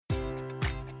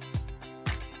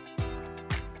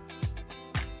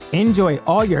Enjoy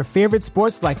all your favorite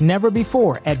sports like never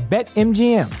before at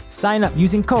BetMGM. Sign up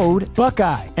using code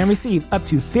Buckeye and receive up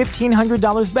to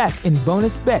 $1,500 back in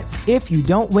bonus bets if you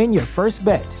don't win your first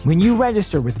bet. When you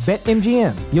register with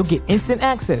BetMGM, you'll get instant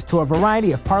access to a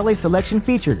variety of parlay selection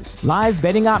features, live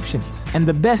betting options, and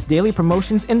the best daily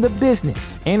promotions in the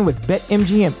business. And with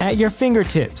BetMGM at your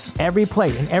fingertips, every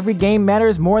play and every game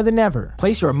matters more than ever.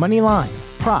 Place your money line,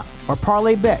 prop, or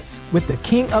parlay bets with the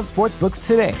king of sportsbooks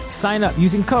today. Sign up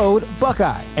using code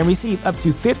Buckeye and receive up to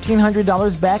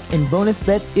 $1,500 back in bonus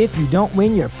bets if you don't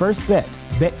win your first bet.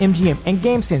 BetMGM and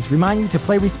GameSense remind you to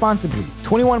play responsibly.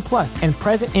 21 plus and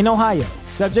present in Ohio,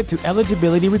 subject to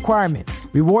eligibility requirements.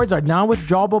 Rewards are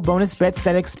non-withdrawable bonus bets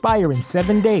that expire in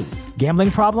 7 days. Gambling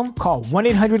problem? Call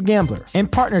 1-800-GAMBLER. In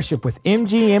partnership with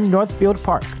MGM Northfield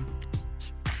Park.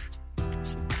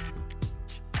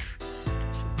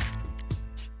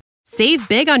 Save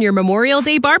big on your Memorial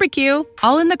Day barbecue,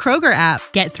 all in the Kroger app.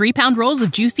 Get 3-pound rolls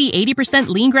of juicy 80%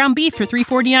 lean ground beef for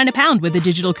 $3.49 a pound with a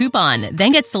digital coupon.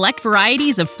 Then get select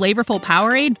varieties of flavorful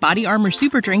Powerade, Body Armor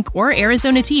Super Drink, or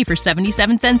Arizona tea for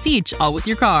 77 cents each, all with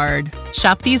your card.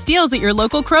 Shop these deals at your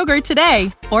local Kroger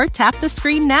today, or tap the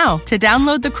screen now to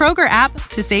download the Kroger app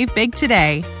to save big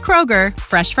today. Kroger,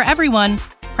 fresh for everyone.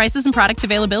 Prices and product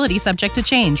availability subject to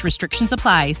change. Restrictions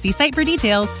apply. See site for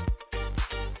details.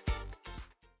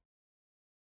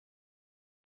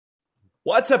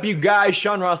 What's up, you guys?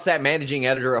 Sean Rossat, managing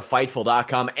editor of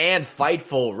Fightful.com and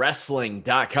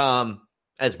FightfulWrestling.com,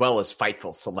 as well as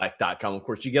FightfulSelect.com. Of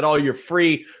course, you get all your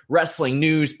free wrestling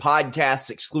news,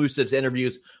 podcasts, exclusives,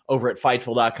 interviews over at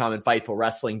Fightful.com and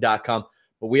FightfulWrestling.com.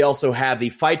 But we also have the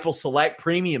Fightful Select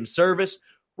premium service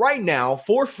right now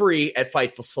for free at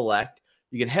Fightful Select.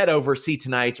 You can head over, see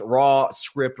tonight's Raw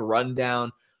script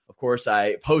rundown. Of course,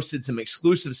 I posted some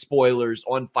exclusive spoilers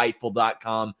on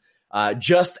Fightful.com.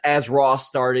 Just as Raw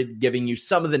started, giving you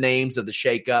some of the names of the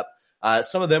shakeup.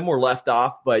 Some of them were left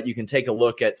off, but you can take a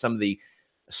look at some of the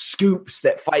scoops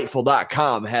that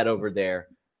Fightful.com had over there.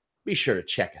 Be sure to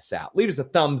check us out. Leave us a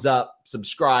thumbs up,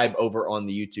 subscribe over on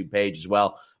the YouTube page as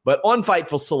well. But on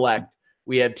Fightful Select,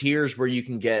 we have tiers where you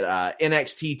can get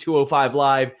NXT 205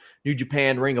 Live, New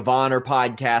Japan, Ring of Honor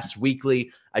podcasts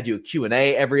weekly. I do a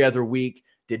Q&A every other week.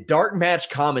 Did dark match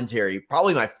commentary,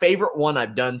 probably my favorite one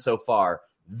I've done so far.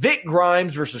 Vic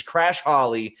Grimes versus Crash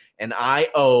Holly, and I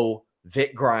owe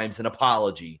Vic Grimes an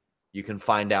apology. You can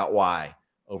find out why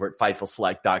over at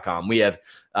FightfulSelect.com. We have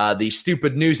the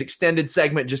Stupid News Extended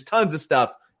segment, just tons of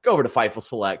stuff. Go over to Fightful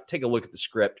Select, take a look at the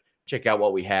script, check out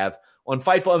what we have. On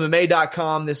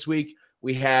FightfulMMA.com this week,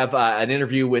 we have an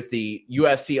interview with the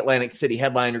UFC Atlantic City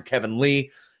headliner Kevin Lee,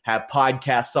 have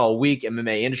podcasts all week,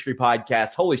 MMA Industry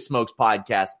Podcast, Holy Smokes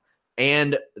Podcast,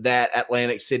 and that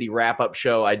Atlantic City wrap-up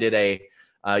show. I did a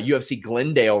UFC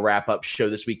Glendale wrap-up show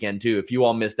this weekend, too. If you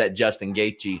all missed that Justin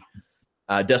Gaethje,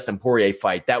 Dustin Poirier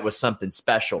fight, that was something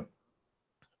special.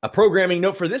 A programming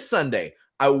note for this Sunday,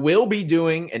 I will be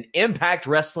doing an Impact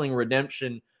Wrestling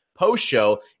Redemption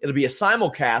post-show. It'll be a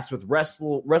simulcast with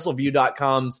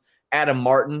WrestleView.com's Adam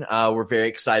Martin. We're very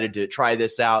excited to try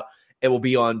this out. It will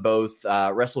be on both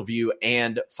WrestleView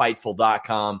and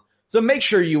Fightful.com. So make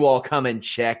sure you all come and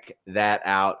check that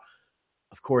out.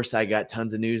 Of course, I got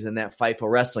tons of news in that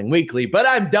Fightful Wrestling Weekly, but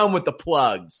I'm done with the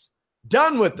plugs.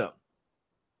 Done with them.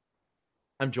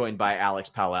 I'm joined by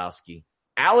Alex Pawlowski.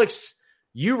 Alex,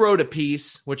 you wrote a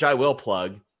piece, which I will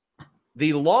plug,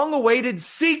 the long-awaited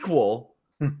sequel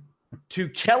to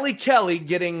Kelly Kelly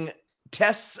getting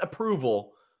Test's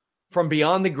approval from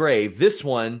Beyond the Grave. This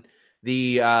one,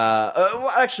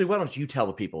 actually, why don't you tell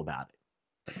the people about it?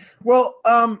 Well,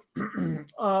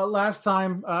 last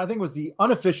time, I think it was the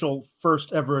unofficial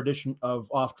first ever edition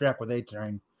of Off Track with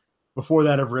A-Train, before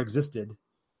that ever existed.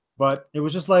 But it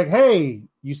was just like, hey,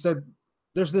 you said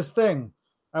there's this thing.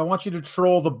 I want you to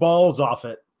troll the balls off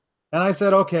it. And I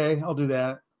said, okay, I'll do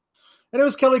that. And it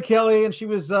was Kelly Kelly, and she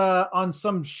was on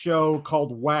some show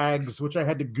called Wags, which I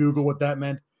had to Google what that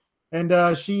meant.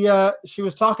 And she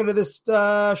was talking to this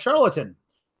charlatan,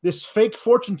 this fake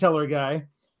fortune teller guy,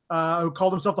 who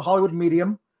called himself the Hollywood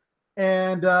Medium.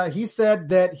 And he said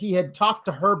that he had talked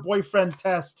to her boyfriend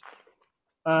Test,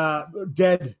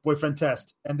 dead boyfriend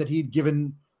Test, and that he'd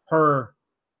given her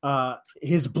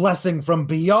his blessing from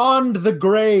beyond the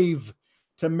grave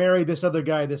to marry this other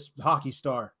guy, this hockey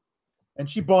star. And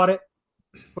she bought it,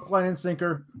 hook, line, and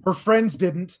sinker. Her friends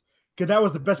didn't, because that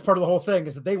was the best part of the whole thing,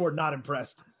 is that they were not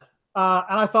impressed.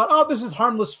 And I thought, oh, this is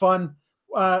harmless fun.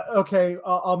 Okay,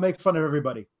 I'll make fun of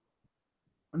everybody.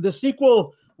 The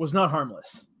sequel was not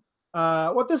harmless.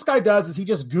 What this guy does is he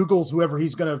just Googles whoever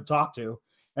he's going to talk to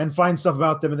and finds stuff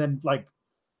about them, and then, like,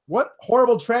 what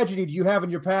horrible tragedy do you have in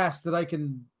your past that I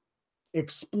can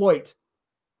exploit.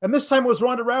 And this time it was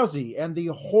Ronda Rousey and the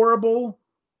horrible,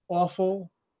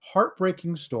 awful,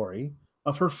 heartbreaking story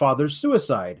of her father's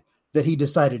suicide that he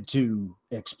decided to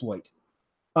exploit.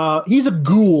 He's a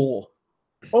ghoul.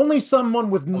 Only someone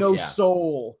with no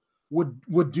soul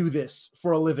would do this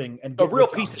for a living. And a real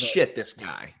piece of shit, this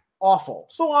guy. Awful.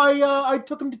 So I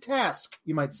took him to task,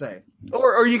 you might say.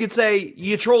 Or you could say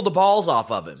you trolled the balls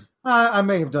off of him. I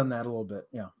may have done that a little bit,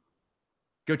 yeah.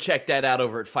 Go check that out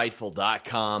over at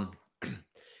Fightful.com.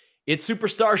 It's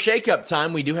Superstar Shakeup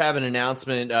time. We do have an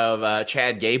announcement of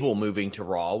Chad Gable moving to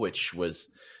Raw, which was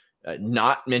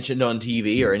not mentioned on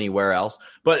TV or anywhere else.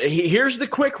 But here's the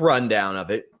quick rundown of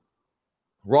it.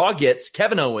 Raw gets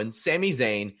Kevin Owens, Sami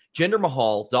Zayn, Jinder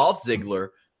Mahal, Dolph Ziggler,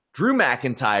 Drew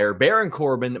McIntyre, Baron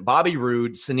Corbin, Bobby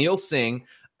Roode, Sunil Singh,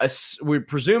 we're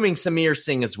presuming Samir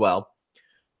Singh as well,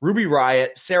 Ruby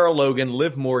Riott, Sarah Logan,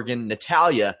 Liv Morgan,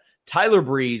 Natalya, Tyler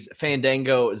Breeze,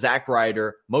 Fandango, Zack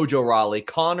Ryder, Mojo Rawley,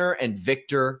 Connor and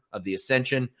Victor of the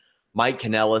Ascension, Mike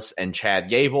Kanellis, and Chad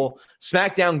Gable.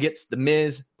 SmackDown gets The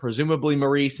Miz, presumably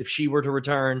Maurice if she were to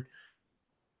return.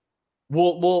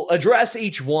 We'll address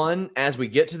each one as we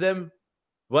get to them.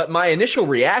 But my initial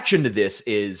reaction to this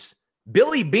is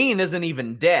Billy Bean isn't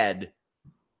even dead,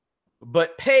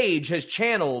 but Paige has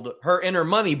channeled her inner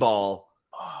Moneyball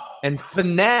and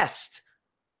finessed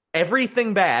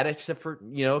everything bad, except for,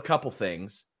 a couple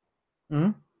things,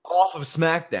 off of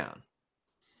SmackDown.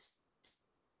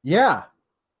 Yeah.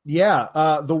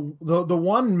 The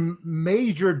one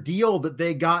major deal that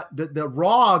they got, that the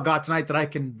Raw got tonight that I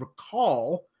can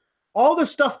recall, all the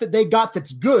stuff that they got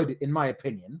that's good, in my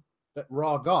opinion, that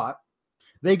Raw got,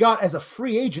 they got as a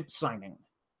free agent signing.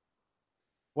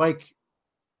 Like,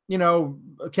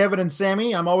 Kevin and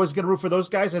Sammy, I'm always going to root for those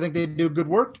guys. I think they do good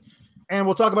work. And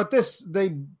we'll talk about this.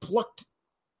 They plucked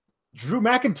Drew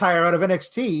McIntyre out of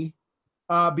NXT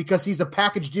because he's a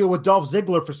package deal with Dolph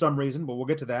Ziggler for some reason, but we'll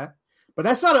get to that. But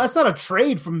that's not a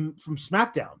trade from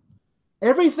SmackDown.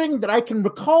 Everything that I can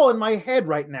recall in my head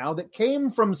right now that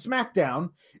came from SmackDown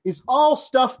is all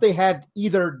stuff they had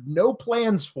either no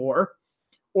plans for,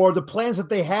 or the plans that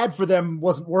they had for them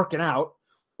wasn't working out,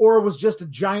 or was just a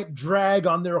giant drag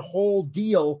on their whole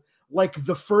deal, like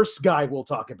the first guy we'll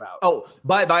talk about. Oh,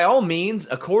 by all means,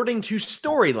 according to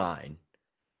storyline,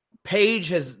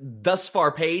 Paige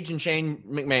and Shane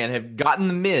McMahon have gotten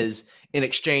The Miz in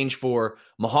exchange for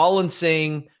Mahal and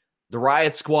Singh, the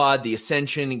Riot Squad, the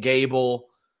Ascension, Gable,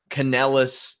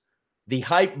 Kanellis, the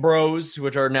Hype Bros,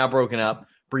 which are now broken up,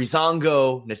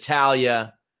 Breezango,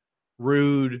 Natalya,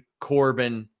 Roode,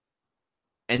 Corbin,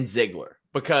 and Ziggler.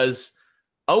 Because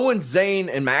Owens,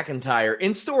 Zayn, and McIntyre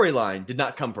in storyline did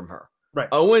not come from her. Right.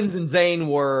 Owens and Zayn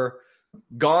were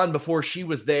gone before she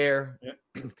was there. Yeah.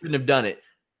 Couldn't have done it.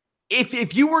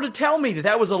 If you were to tell me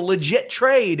that was a legit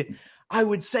trade, I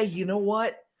would say, you know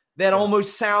what? That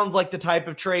almost sounds like the type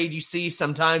of trade you see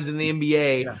sometimes in the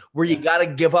NBA where you got to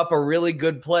give up a really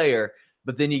good player,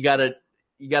 but then you got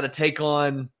to take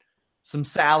on some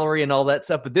salary and all that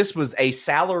stuff. But this was a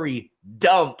salary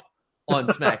dump on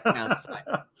SmackDown's side.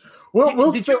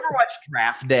 Did you ever watch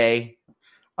Draft Day?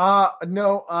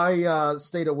 No, I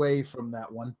stayed away from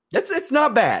that one. It's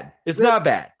not bad. It's not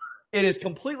bad. It is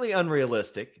completely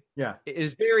unrealistic. Yeah. It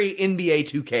is very NBA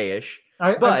 2K-ish.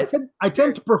 I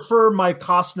tend to prefer Mike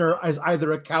Costner as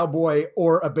either a cowboy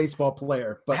or a baseball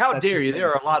player. But how dare you? There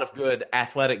are a lot of good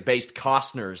athletic-based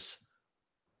Costners.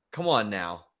 Come on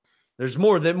now. There's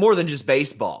more than just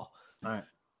baseball. All right.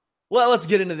 Well, let's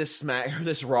get into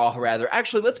this Raw, rather.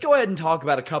 Actually, let's go ahead and talk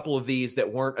about a couple of these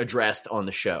that weren't addressed on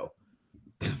the show.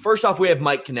 First off, we have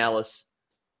Mike Kanellis.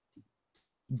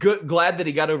 Glad that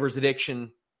he got over his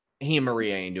addiction. He and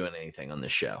Maria ain't doing anything on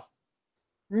this show.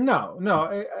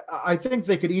 No. I think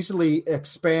they could easily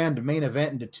expand main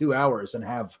event into 2 hours and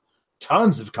have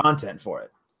tons of content for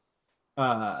it.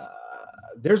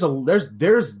 There's a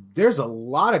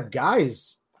lot of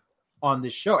guys on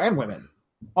this show and women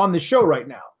on the show right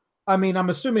now. I mean, I'm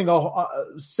assuming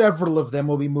several of them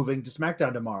will be moving to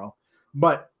SmackDown tomorrow,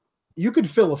 but you could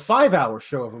fill a 5-hour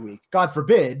show every week. God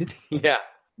forbid. Yeah.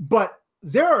 But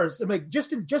there are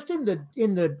just in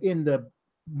the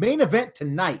main event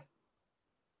tonight.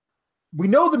 We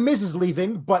know the Miz is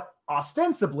leaving, but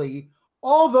ostensibly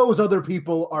all those other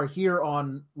people are here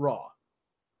on Raw.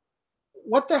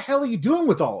 What the hell are you doing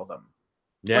with all of them?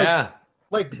 Yeah.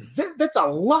 That's a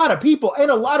lot of people and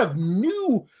a lot of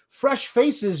new, fresh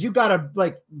faces. You got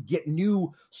to get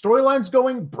new storylines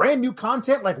going, brand new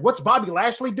content. Like, what's Bobby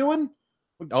Lashley doing?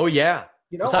 Oh yeah.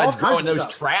 Besides growing those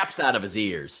traps out of his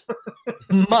ears.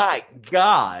 My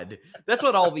God. That's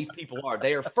what all these people are.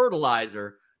 They are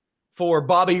fertilizer for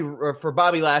Bobby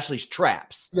Lashley's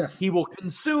traps. Yes. He will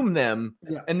consume them,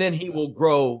 and then he will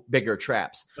grow bigger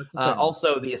traps.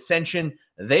 Also, the Ascension,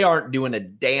 they aren't doing a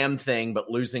damn thing but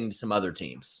losing to some other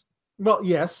teams. Well,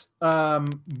 yes,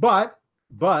 but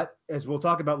as we'll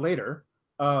talk about later,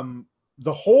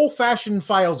 the whole Fashion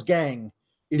Files gang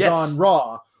is on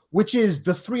Raw, which is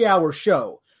the 3-hour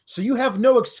show. So you have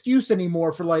no excuse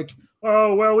anymore for like,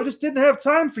 oh, well, we just didn't have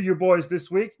time for you boys this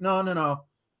week. No.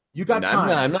 You got time.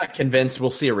 I'm not convinced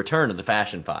we'll see a return of the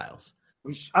Fashion Files.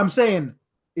 I'm saying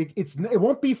it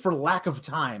won't be for lack of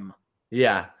time.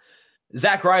 Yeah.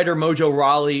 Zack Ryder, Mojo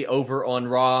Rawley over on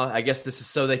Raw. I guess this is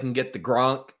so they can get the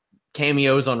Gronk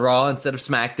cameos on Raw instead of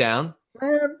SmackDown.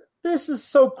 Man, this is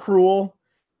so cruel.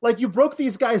 Like, you broke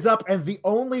these guys up, and the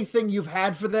only thing you've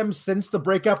had for them since the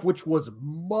breakup, which was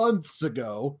months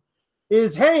ago,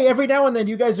 is, hey, every now and then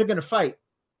you guys are going to fight.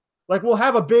 Like, we'll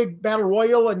have a big battle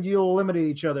royal, and you'll eliminate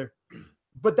each other.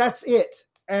 But that's it.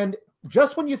 And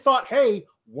just when you thought, hey,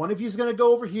 one of you is going to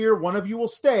go over here, one of you will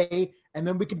stay, and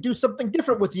then we can do something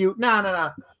different with you.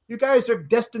 No. You guys are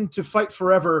destined to fight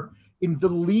forever in the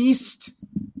least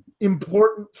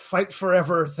important fight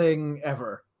forever thing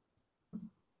ever.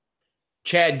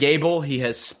 Chad Gable, he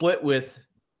has split with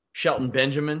Shelton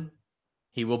Benjamin.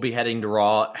 He will be heading to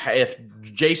Raw. If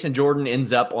Jason Jordan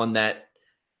ends up on that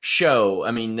show,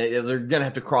 I mean, they're going to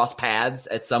have to cross paths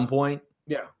at some point.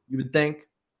 Yeah. You would think.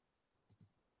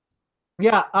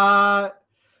 Yeah.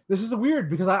 This is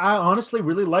weird because I honestly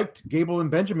really liked Gable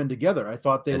and Benjamin together. I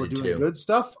thought they were doing good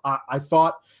stuff. I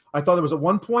thought there was at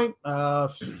one point a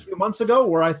few months ago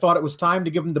where I thought it was time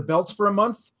to give them the belts for a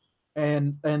month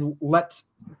and let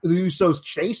the Usos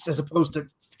chase as opposed to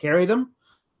carry them.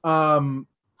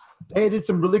 They did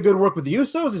some really good work with the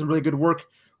Usos. Did some really good work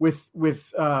with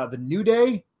the New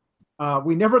Day.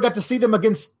 We never got to see them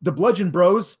against the Bludgeon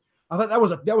Bros. I thought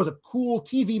that was a cool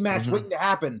TV match waiting to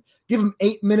happen. Give them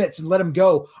 8 minutes and let them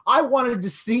go. I wanted to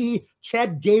see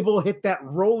Chad Gable hit that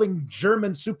rolling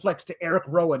German suplex to Eric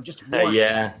Rowan. Just once.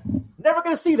 Yeah. Never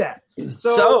going to see that.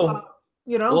 So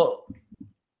well,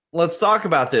 let's talk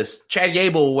about this. Chad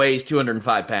Gable weighs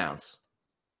 205 pounds.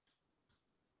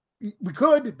 We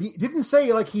could. He didn't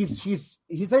say like he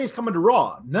said he's coming to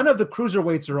Raw. None of the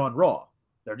cruiserweights are on Raw.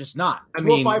 They're just not. I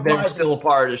mean, they're still a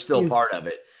part. They're still part of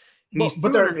it.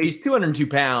 He's 202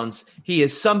 pounds. He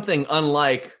is something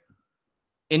unlike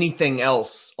anything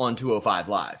else on 205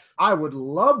 Live. I would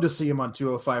love to see him on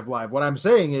 205 Live. What I'm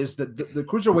saying is that the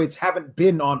cruiserweights haven't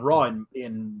been on Raw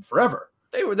in forever.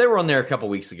 They were on there a couple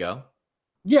weeks ago.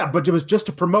 Yeah, but it was just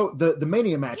to promote the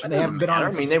Mania match, and they haven't been on.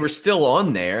 I mean, they were still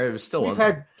on there. It was still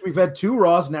on. We've had 2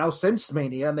 Raws now since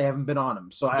Mania, and they haven't been on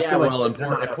them. So I feel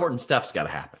like important stuff's got to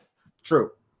happen.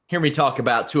 True. Hear me talk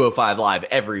about 205 Live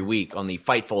every week on the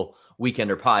Fightful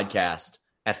Weekender podcast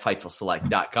at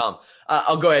FightfulSelect.com.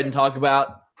 I'll go ahead and talk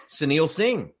about Sunil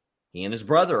Singh. He and his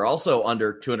brother are also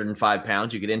under 205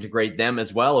 pounds. You could integrate them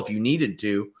as well if you needed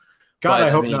to. I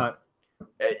hope not.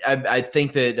 I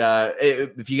think that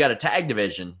if you got a tag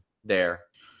division there,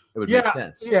 it would make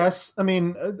sense. Yes. I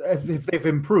mean, if they've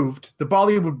improved. The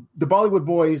Bollywood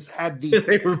boys had the...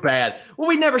 They were bad. Well,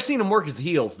 we've never seen them work as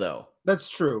heels, though. That's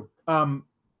true.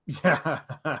 Yeah.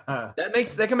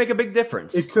 That can make a big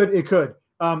difference. It could.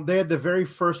 They had the very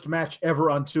first match ever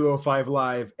on 205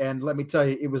 Live, and let me tell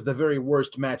you, it was the very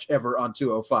worst match ever on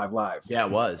 205 Live. Yeah,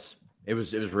 it was. It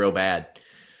was real bad.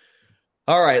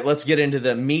 All right, let's get into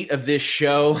the meat of this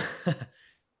show.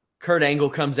 Kurt Angle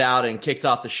comes out and kicks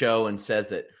off the show and says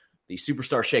that the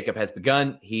Superstar Shakeup has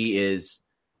begun. He is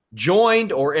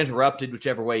joined or interrupted,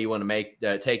 whichever way you want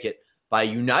to take it, by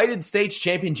United States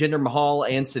Champion Jinder Mahal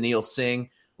and Sunil Singh.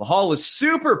 Mahal is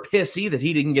super pissy that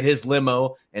he didn't get his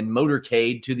limo and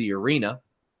motorcade to the arena.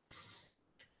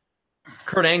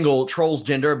 Kurt Angle trolls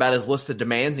Jinder about his list of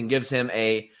demands and gives him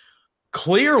a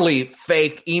clearly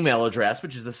fake email address,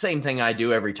 which is the same thing I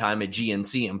do every time a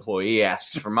GNC employee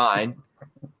asks for mine.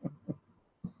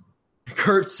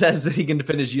 Kurt says that he can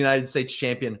defend his United States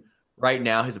champion right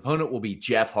now. His opponent will be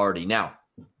Jeff Hardy. Now,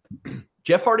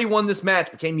 Jeff Hardy won this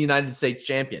match, became United States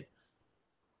champion.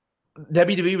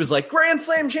 WWE was like, Grand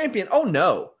Slam champion. Oh,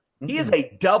 no. He is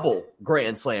a double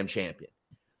Grand Slam champion.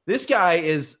 This guy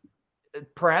is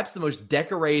perhaps the most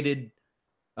decorated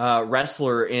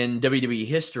wrestler in WWE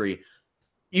history.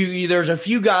 There's a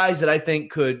few guys that I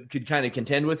think could kind of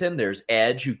contend with him. There's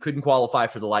Edge, who couldn't qualify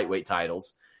for the lightweight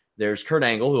titles. There's Kurt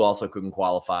Angle, who also couldn't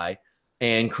qualify.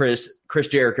 And Chris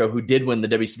Jericho, who did win the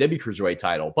WCW Cruiserweight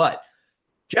title. But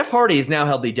Jeff Hardy has now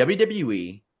held the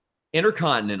WWE,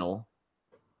 Intercontinental,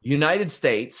 United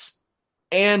States,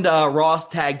 and Raw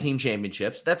Tag Team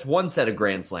Championships. That's one set of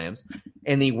Grand Slams.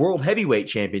 and the World Heavyweight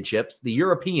Championships, the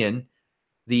European,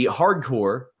 the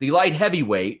Hardcore, the Light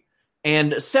Heavyweight,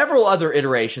 and several other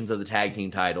iterations of the tag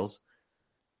team titles.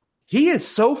 He is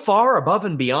so far above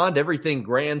and beyond everything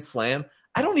Grand Slam.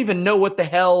 I don't even know what the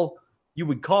hell you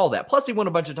would call that. Plus, he won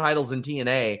a bunch of titles in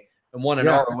TNA and won an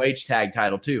ROH tag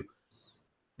title, too.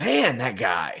 Man, that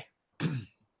guy.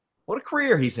 What a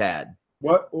career he's had.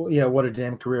 What a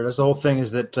damn career. That's the whole thing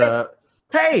is that...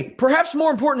 Hey, perhaps more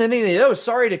important than any of those,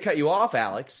 sorry to cut you off,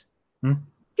 Alex.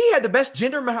 He had the best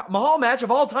Jinder Mahal match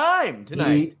of all time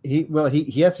tonight.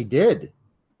 Yes, he did.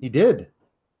 He did.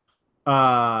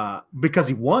 Because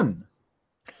he won.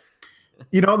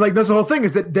 Like that's the whole thing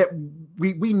is that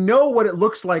we know what it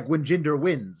looks like when Jinder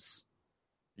wins.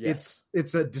 Yes.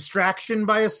 It's a distraction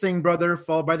by a Singh brother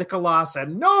followed by the Kalash,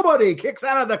 and nobody kicks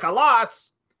out of the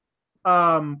Kalash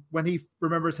when he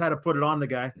remembers how to put it on the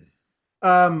guy.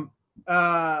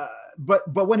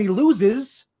 But when he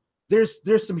loses,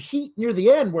 there's some heat near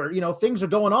the end where things are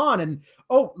going on, and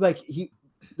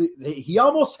he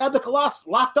almost had the Kalash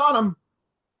locked on him,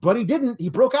 but he didn't. He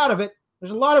broke out of it.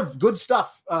 There's a lot of good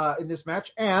stuff in this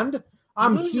match, and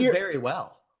I'm here very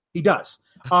well. He does,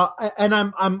 and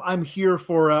I'm here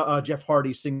for Jeff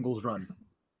Hardy singles run.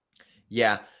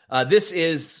 Yeah, this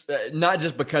is not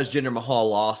just because Jinder Mahal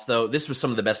lost, though. This was some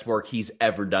of the best work he's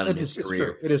ever done in his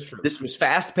career. It is true. This was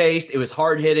fast-paced. It was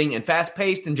hard-hitting, and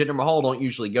fast-paced and Jinder Mahal don't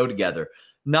usually go together.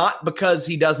 Not because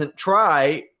he doesn't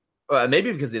try,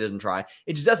 maybe because he doesn't try.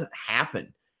 It just doesn't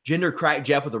happen. Jinder cracked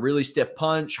Jeff with a really stiff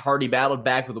punch. Hardy battled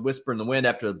back with a whisper in the wind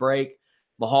after the break.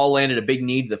 Mahal landed a big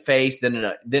knee to the face, then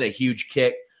a huge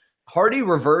kick. Hardy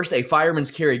reversed a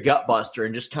fireman's carry gutbuster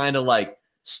and just kind of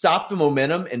stopped the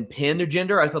momentum and pinned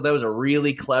Jinder. I thought that was a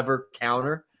really clever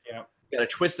counter. Yeah. Got a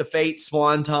twist of fate,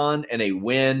 swanton, and a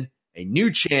win. A new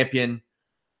champion.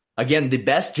 Again, the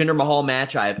best Jinder Mahal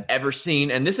match I have ever seen.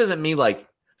 And this isn't me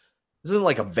this isn't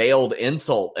like a veiled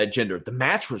insult at Jinder. The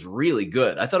match was really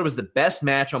good. I thought it was the best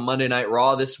match on Monday Night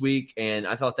Raw this week, and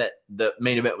I thought that the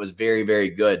main event was very, very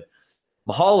good.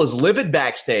 Mahal is livid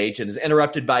backstage and is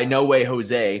interrupted by No Way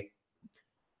Jose.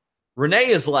 Renee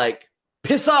is like,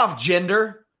 piss off,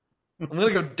 Jinder. I'm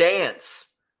going to go dance.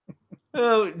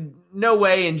 No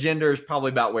Way and Jinder is probably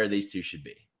about where these two should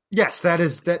be. Yes,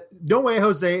 that. No Way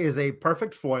Jose is a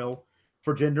perfect foil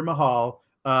for Jinder Mahal.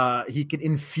 He can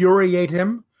infuriate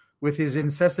him with his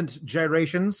incessant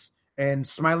gyrations and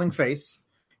smiling face.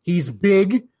 He's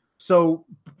big, so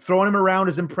throwing him around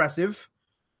is impressive.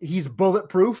 He's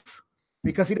bulletproof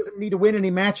because he doesn't need to win any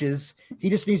matches.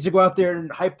 He just needs to go out there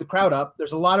and hype the crowd up.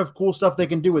 There's a lot of cool stuff they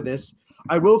can do with this.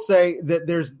 I will say that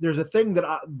there's a thing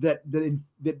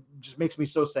that just makes me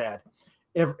so sad.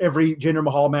 Every Jinder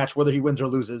Mahal match, whether he wins or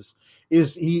loses,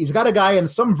 is he's got a guy in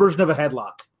some version of a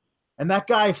headlock. And that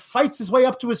guy fights his way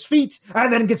up to his feet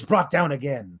and then gets brought down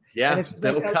again. Yeah, it's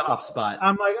that little cutoff spot.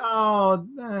 I'm like,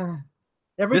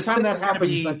 every time that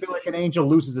happens, I feel like an angel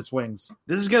loses its wings.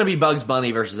 This is going to be Bugs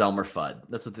Bunny versus Elmer Fudd.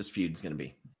 That's what this feud is going to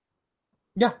be.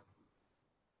 Yeah.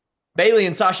 Bayley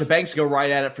and Sasha Banks go right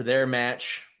at it for their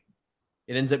match.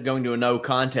 It ends up going to a no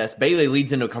contest. Bayley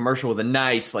leads into a commercial with a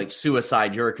nice,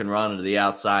 suicide Hurricane Rana to the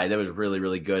outside. That was really,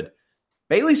 really good.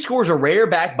 Bayley scores a rare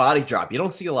back body drop. You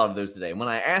don't see a lot of those today. When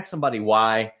I asked somebody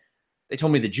why, they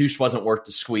told me the juice wasn't worth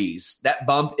the squeeze. That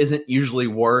bump isn't usually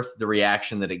worth the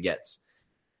reaction that it gets.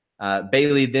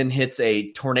 Bayley then hits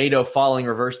a tornado falling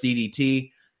reverse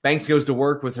DDT. Banks goes to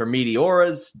work with her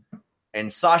Meteoras,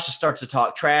 and Sasha starts to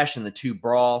talk trash in the two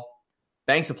brawl.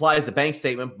 Banks applies the Banks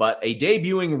statement, but a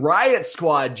debuting Riot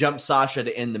Squad jumps Sasha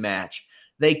to end the match.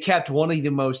 They kept one of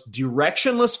the most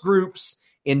directionless groups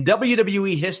in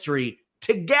WWE history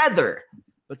together.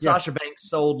 But Sasha Banks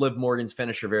sold Liv Morgan's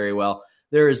finisher very well.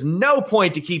 There is no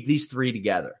point to keep these three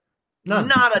together. None.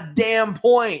 Not a damn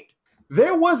point.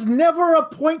 There was never a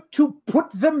point to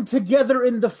put them together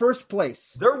in the first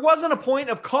place. There wasn't a point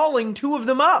of calling two of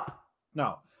them up.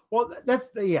 No. Well,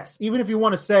 yes. Even if you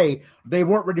want to say they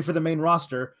weren't ready for the main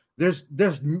roster,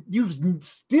 you've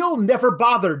still never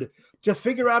bothered to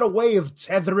figure out a way of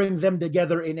tethering them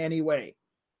together in any way.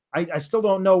 I still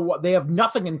don't know what they have.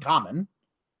 Nothing in common.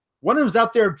 One of them's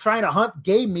out there trying to hunt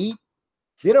gay meat.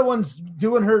 The other one's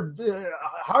doing her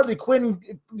Harley Quinn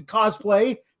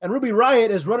cosplay, and Ruby Riott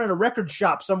is running a record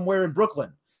shop somewhere in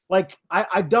Brooklyn.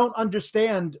 I don't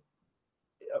understand.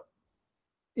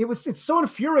 It's so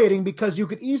infuriating because you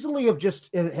could easily have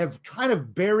just have kind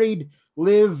of buried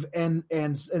Liv and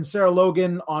Sarah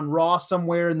Logan on Raw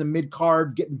somewhere in the mid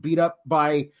card, getting beat up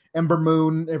by Ember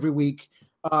Moon every week,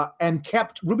 and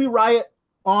kept Ruby Riott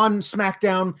on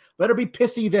SmackDown. Let her be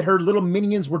pissy that her little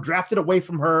minions were drafted away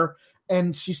from her,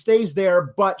 and she stays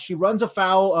there, but she runs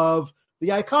afoul of the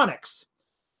Iconics.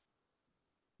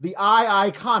 the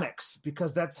Iconics,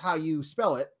 because that's how you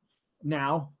spell it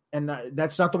now. And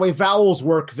that's not the way vowels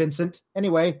work, Vincent.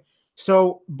 Anyway,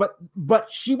 so, but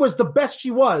she was the best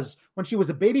she was when she was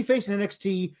a babyface in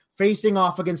NXT facing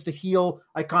off against the heel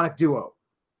Iconic duo.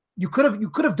 You could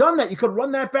have done that. You could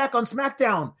run that back on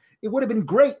SmackDown. It would have been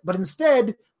great. But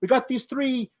instead, we got these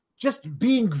three just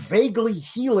being vaguely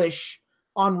heelish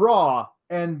on Raw,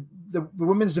 and the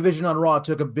women's division on Raw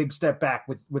took a big step back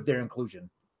with their inclusion,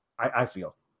 I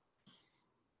feel.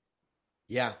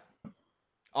 Yeah.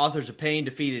 Authors of Pain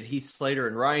defeated Heath Slater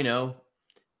and Rhino.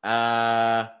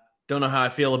 Don't know how I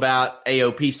feel about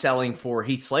AOP selling for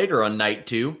Heath Slater on night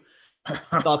 2.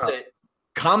 Thought that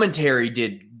commentary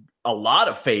did a lot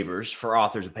of favors for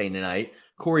Authors of Pain tonight.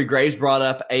 Corey Graves brought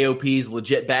up AOP's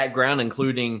legit background,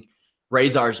 including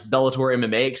Razor's Bellator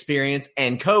MMA experience,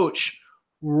 and Coach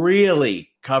really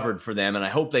covered for them, and I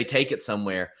hope they take it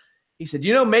somewhere. He said,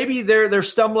 maybe they're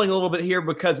stumbling a little bit here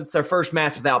because it's their first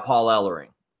match without Paul Ellering.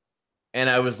 And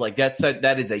I was like,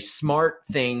 that is a smart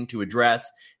thing to address.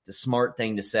 It's a smart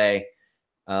thing to say.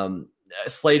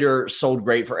 Slater sold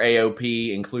great for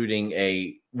AOP, including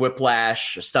a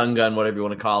whiplash, a stun gun, whatever you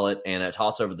want to call it, and a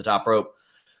toss over the top rope.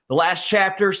 The last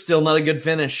chapter, still not a good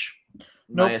finish,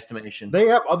 in my estimation. They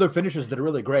have other finishes that are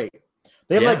really great.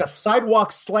 They have like a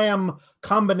sidewalk slam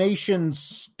combination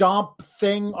stomp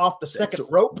thing off the second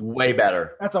rope. Way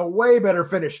better. That's a way better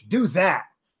finish. Do that.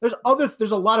 There's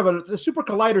a lot of it. The Super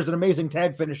Collider is an amazing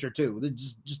tag finisher too.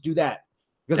 Just do that.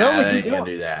 Because they can't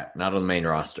do that. Not on the main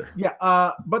roster.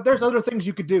 Yeah, but there's other things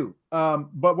you could do.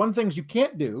 But one thing you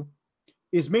can't do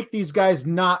is make these guys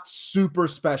not super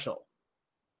special.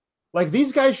 Like,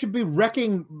 these guys should be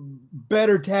wrecking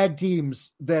better tag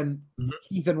teams than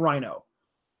Keith and Rhino.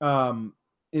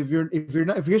 If you're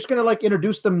just gonna like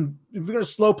introduce them, if you're gonna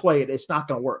slow play it, it's not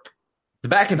gonna work. The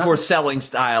back and forth selling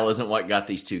style isn't what got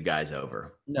these two guys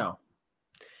over. No.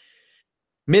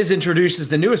 Miz introduces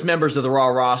the newest members of the Raw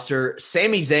roster,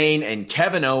 Sami Zayn and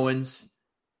Kevin Owens.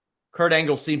 Kurt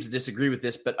Angle seems to disagree with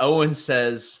this, but Owens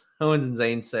and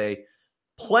Zayn say,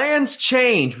 plans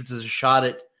change, which is a shot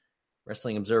at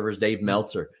Wrestling Observer's Dave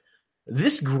Meltzer.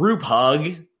 This group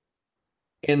hug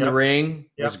in the ring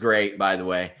was great, by the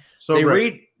way. So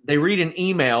they read an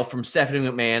email from Stephanie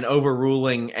McMahon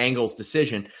overruling Angle's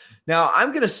decision. Now, I'm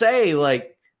going to say,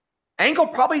 like, Angle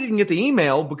probably didn't get the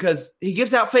email because he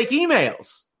gives out fake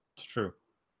emails. It's true.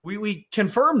 We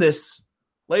confirmed this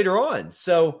later on.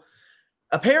 So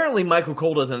apparently Michael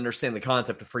Cole doesn't understand the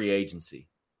concept of free agency.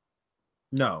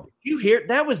 No. You hear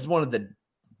that was one of the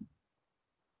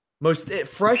most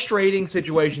frustrating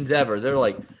situations ever. They're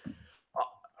like,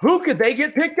 who could they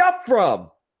get picked up from?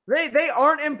 They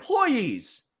aren't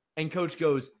employees. And Coach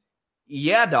goes,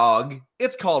 yeah, dog,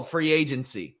 it's called free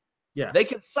agency. Yeah. They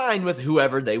can sign with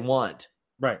whoever they want.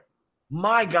 Right.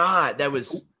 My God, that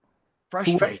was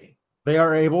frustrating. They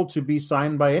are able to be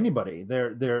signed by anybody.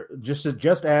 They're just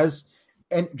as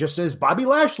Bobby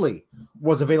Lashley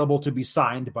was available to be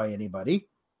signed by anybody.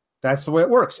 That's the way it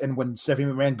works. And when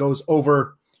Stephanie McMahon goes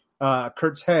over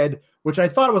Kurt's head, which I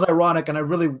thought was ironic, and I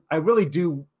really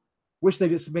do wish they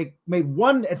just made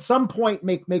one at some point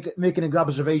make an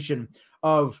observation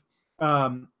of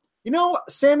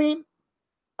Sammy,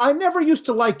 I never used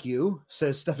to like you,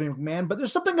 says Stephanie McMahon, but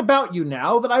there's something about you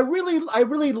now that I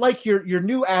really like your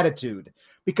new attitude,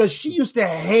 because she used to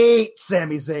hate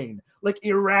Sami Zayn, like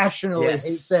irrationally hate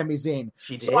Sami Zayn.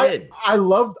 She did. So I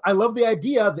love the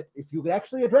idea that if you could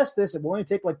actually address this, it will only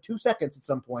take like 2 seconds at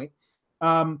some point.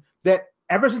 That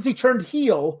ever since he turned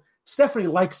heel, Stephanie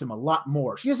likes him a lot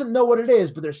more. She doesn't know what it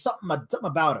is, but there's something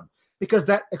about him, because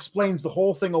that explains the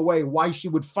whole thing away, why she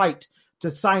would fight to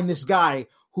sign this guy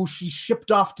who she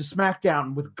shipped off to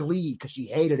SmackDown with glee because she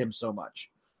hated him so much.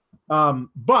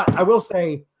 But I will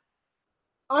say,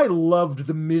 I loved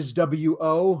the Miz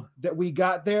WO that we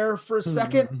got there for a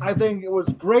second. I think it was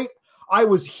great. I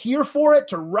was here for it,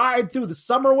 to ride through the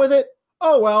summer with it.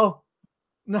 Oh, well,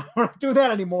 no, we're not doing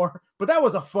that anymore. But that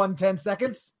was a fun 10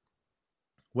 seconds.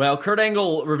 Well, Kurt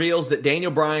Angle reveals that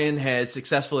Daniel Bryan has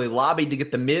successfully lobbied to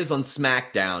get the Miz on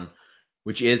SmackDown,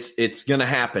 which it's going to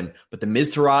happen, but the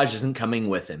Miztourage isn't coming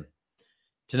with him.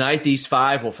 Tonight, these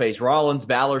five will face Rollins,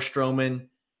 Balor, Strowman,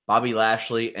 Bobby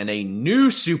Lashley, and a new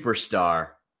superstar.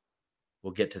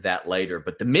 We'll get to that later.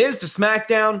 But the Miz to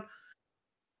SmackDown,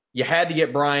 you had to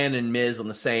get Bryan and Miz on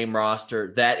the same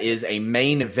roster. That is a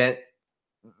main event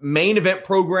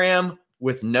program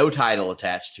with no title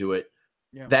attached to it.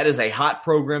 Yeah. That is a hot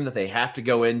program that they have to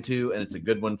go into, and it's a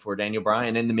good one for Daniel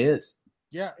Bryan and the Miz.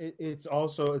 Yeah, it's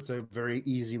a very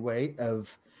easy way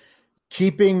of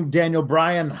keeping Daniel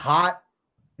Bryan hot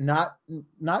not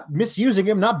misusing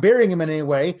him, not burying him in any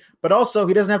way, but also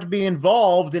he doesn't have to be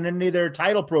involved in any of their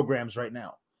title programs right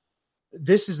now.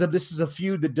 This is a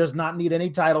feud that does not need any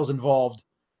titles involved.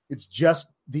 It's just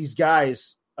these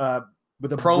guys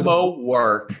with a promo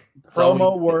work.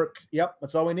 Work. Yep,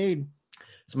 that's all we need.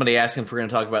 Somebody asking if we're going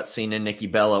to talk about Cena and Nikki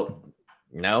Bella.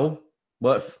 No.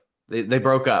 What? They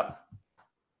broke up.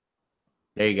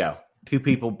 There you go. Two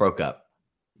people broke up.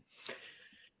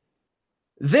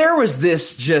 There was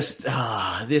this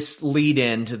this lead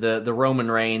in to the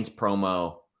Roman Reigns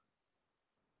promo.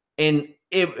 And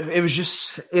it was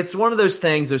just, it's one of those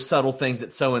things, those subtle things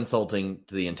that's so insulting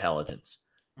to the intelligence.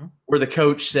 Where the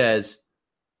coach says,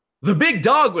 the big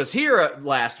dog was here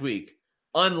last week,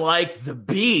 unlike the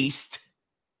beast.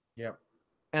 Yep.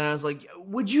 And I was like,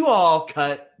 would you all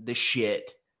cut the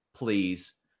shit,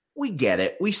 please? We get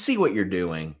it. We see what you're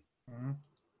doing. Mm-hmm.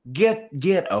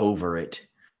 Get over it.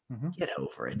 Mm-hmm. Get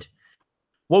over it.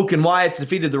 Woken Wyatts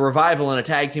defeated the Revival in a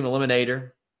tag team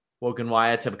eliminator. Woken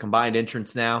Wyatts have a combined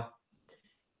entrance now.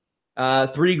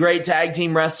 3 great tag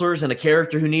team wrestlers and a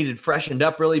character who needed freshened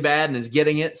up really bad and is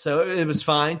getting it. So it was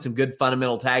fine. Some good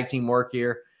fundamental tag team work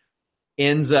here.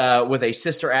 Ends with a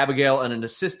Sister Abigail and an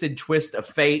assisted twist of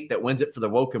fate that wins it for the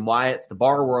Woken Wyatts. The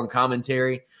Bar were on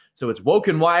commentary. So it's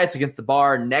Woken Wyatts against the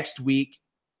Bar next week,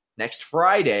 next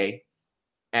Friday,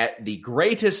 at the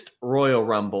Greatest Royal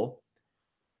Rumble.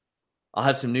 I'll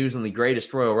have some news on the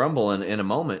Greatest Royal Rumble in a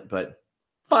moment, but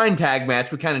fine tag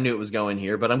match. We kind of knew it was going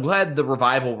here, but I'm glad the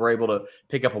Revival were able to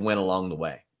pick up a win along the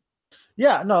way.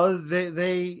 Yeah, no,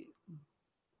 they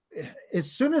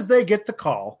as soon as they get the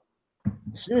call,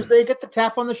 as soon as they get the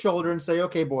tap on the shoulder and say,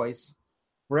 okay, boys,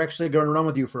 we're actually going to run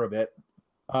with you for a bit,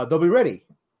 they'll be ready.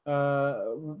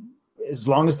 As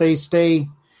long as they stay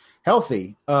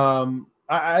healthy.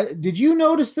 Did you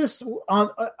notice this?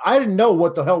 I didn't know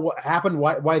what happened,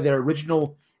 why their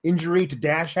original injury to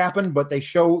Dash happened, but they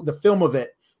show the film of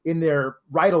it in their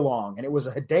ride-along, and it was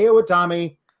a Hideo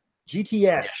Itami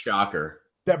GTS. Shocker.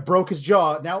 That broke his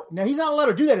jaw. Now he's not allowed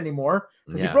to do that anymore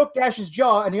because he broke Dash's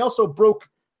jaw, and he also broke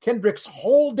Kendrick's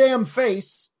whole damn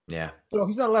face. Yeah. So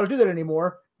he's not allowed to do that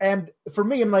anymore. And for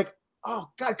me, I'm like, oh,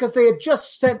 God, because they had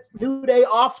just sent New Day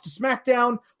off to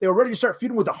SmackDown. They were ready to start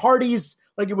feuding with the Hardys.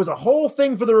 Like, it was a whole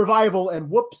thing for the Revival,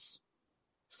 and whoops.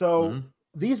 So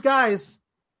these guys,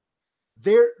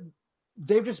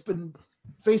 they've just been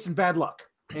facing bad luck.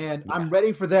 And I'm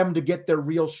ready for them to get their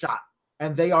real shot.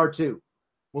 And they are too.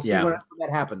 We'll see when that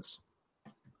happens.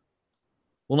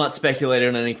 We'll not speculate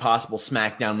on any possible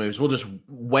SmackDown moves. We'll just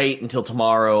wait until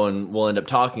tomorrow, and we'll end up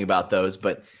talking about those.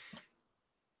 But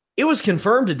it was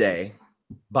confirmed today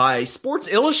by Sports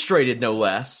Illustrated, no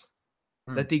less,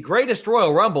 that the Greatest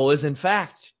Royal Rumble is, in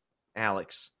fact,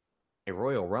 Alex, a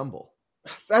Royal Rumble.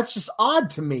 That's just odd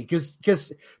to me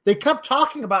because they kept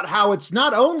talking about how it's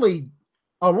not only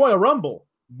a Royal Rumble,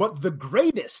 but the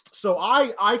greatest. So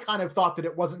I kind of thought that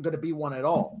it wasn't going to be one at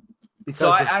all.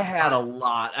 So I had a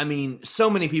lot. I mean, so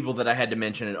many people that I had to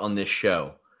mention it on this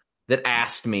show that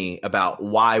asked me about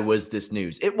why was this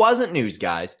news. It wasn't news,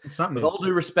 guys. It's not news. With all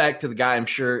due respect to the guy, I'm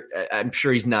sure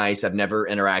he's nice. I've never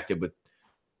interacted with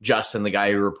Justin, the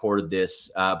guy who reported this,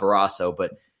 Barrasso,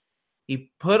 but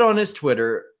he put on his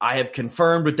Twitter, I have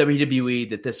confirmed with WWE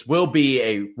that this will be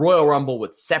a Royal Rumble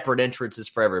with separate entrances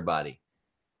for everybody.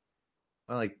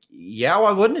 I'm like, yeah,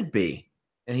 why wouldn't it be?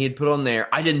 And he had put on there,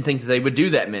 I didn't think that they would do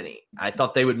that many. I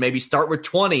thought they would maybe start with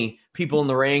 20 people in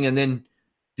the ring and then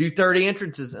do 30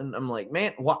 entrances. And I'm like,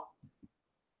 man,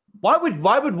 why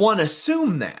would one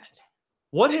assume that?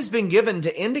 What has been given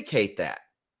to indicate that?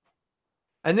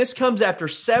 And this comes after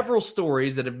several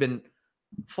stories that have been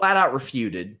flat out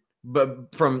refuted,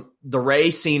 but from the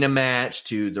Ray Cena match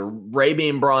to the Ray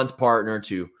being Braun's partner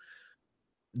to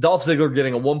Dolph Ziggler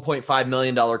getting a $1.5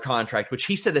 million contract, which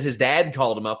he said that his dad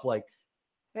called him up like,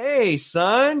 hey,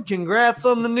 son, congrats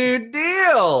on the new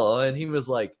deal. And he was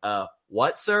like,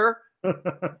 what, sir?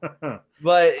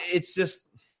 But it's just,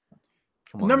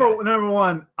 come on, number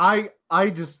one, I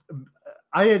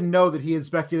didn't know that he had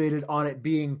speculated on it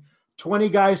being 20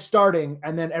 guys starting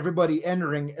and then everybody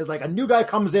entering. Is like a new guy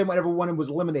comes in when everyone was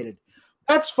eliminated.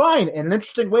 That's fine and an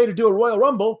interesting way to do a Royal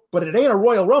Rumble, but it ain't a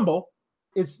Royal Rumble.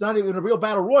 It's not even a real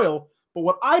battle royal. But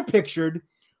what I pictured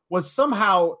was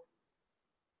somehow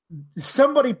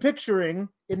somebody picturing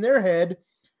in their head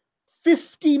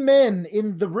 50 men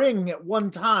in the ring at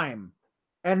one time,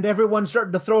 and everyone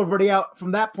starting to throw everybody out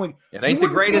from that point. It ain't the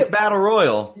greatest battle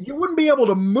royal. You wouldn't be able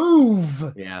to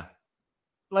move. Yeah.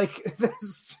 Like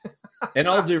this. And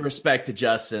all due respect to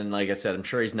Justin, like I said, I'm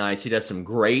sure he's nice. He does some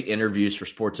great interviews for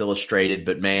Sports Illustrated,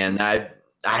 but man, I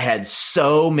had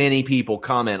so many people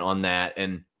comment on that,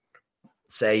 and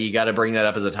say you got to bring that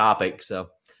up as a topic. So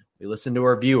we listen to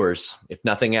our viewers, if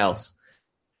nothing else.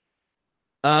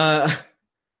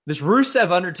 This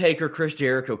Rusev Undertaker Chris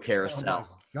Jericho carousel.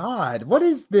 Oh my God, what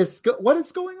is this? What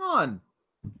is going on?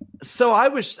 So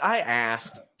I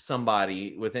asked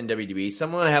somebody within WWE,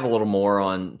 someone I have a little more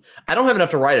on. I don't have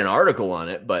enough to write an article on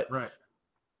it, but right.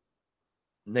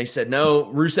 They said, no,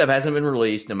 Rusev hasn't been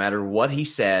released. No matter what he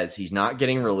says, he's not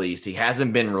getting released. He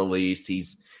hasn't been released. He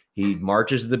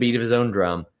marches to the beat of his own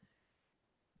drum.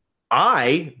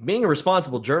 I, being a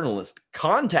responsible journalist,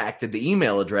 contacted the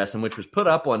email address in which was put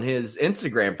up on his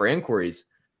Instagram for inquiries.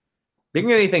 Didn't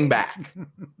get anything back.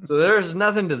 So there's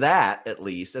nothing to that, at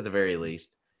the very least.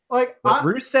 Like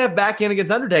Rusev back in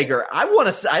against Undertaker. I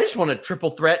just want a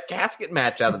triple threat casket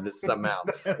match out of this somehow.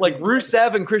 Like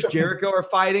Rusev and Chris Jericho are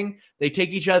fighting. They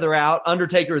take each other out.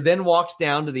 Undertaker then walks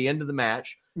down to the end of the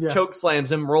match, choke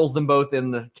slams him, rolls them both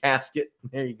in the casket.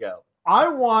 There you go. I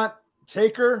want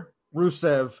Taker,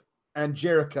 Rusev, and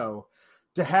Jericho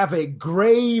to have a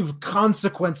grave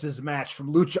consequences match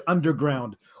from Lucha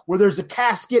Underground, where there's a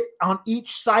casket on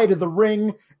each side of the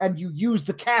ring and you use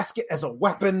the casket as a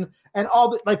weapon and all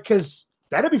that, like, because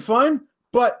that'd be fun.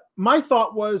 But my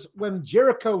thought was when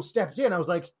Jericho stepped in, I was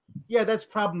like, yeah, that's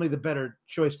probably the better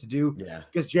choice to do. Yeah.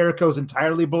 Because Jericho's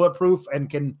entirely bulletproof and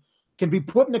can be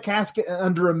put in a casket in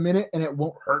under a minute and it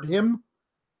won't hurt him.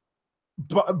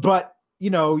 But you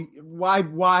know, why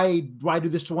do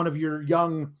this to one of your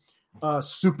young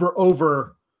super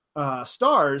over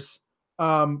stars?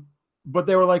 But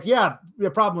they were like, yeah,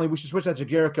 probably we should switch that to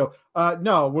Jericho.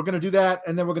 No, we're going to do that,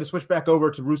 and then we're going to switch back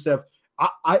over to Rusev.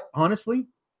 I honestly,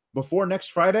 before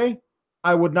next Friday,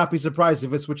 I would not be surprised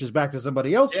if it switches back to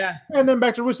somebody else, and then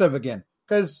back to Rusev again,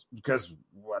 because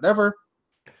whatever.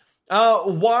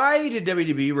 Why did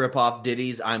WWE rip off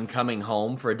Diddy's "I'm Coming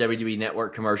Home" for a WWE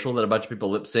Network commercial that a bunch of people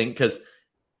lip sync? Because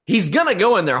he's going to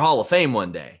go in their Hall of Fame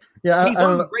one day. Yeah, he's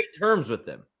on great terms with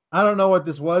them. I don't know what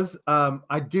this was.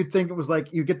 I do think it was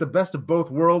like you get the best of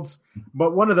both worlds.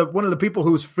 But one of the people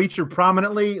who's featured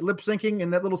prominently lip syncing in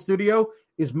that little studio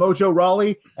is Mojo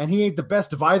Rawley, and he ain't the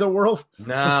best of either world. No,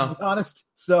 to be honest.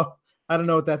 So I don't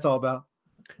know what that's all about.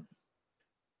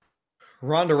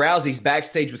 Ronda Rousey's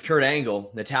backstage with Kurt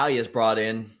Angle. Natalia's brought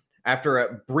in. After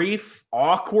a brief,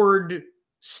 awkward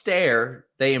stare,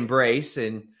 they embrace,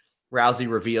 and Rousey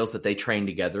reveals that they train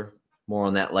together. More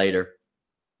on that later.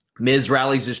 Miz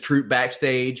rallies his troop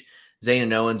backstage. Zayn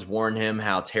and Owens warn him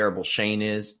how terrible Shane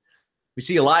is. We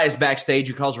see Elias backstage,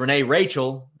 who calls Renee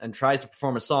Rachel and tries to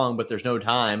perform a song, but there's no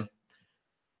time.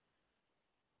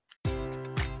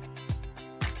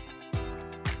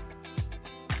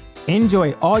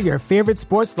 Enjoy all your favorite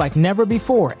sports like never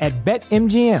before at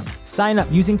BetMGM. Sign up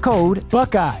using code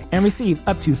Buckeye and receive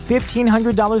up to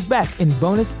 $1,500 back in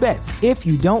bonus bets if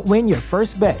you don't win your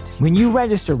first bet. When you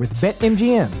register with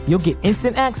BetMGM, you'll get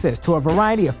instant access to a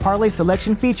variety of parlay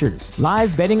selection features,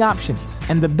 live betting options,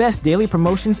 and the best daily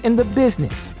promotions in the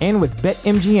business. And with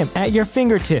BetMGM at your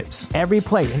fingertips, every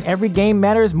play and every game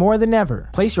matters more than ever.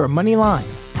 Place your money line,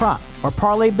 prop, or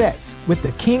parlay bets with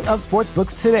the king of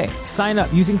sportsbooks today. Sign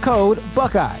up using code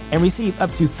Buckeye and receive up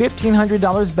to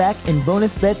 $1,500 back in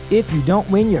bonus bets if you don't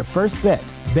win your first bet.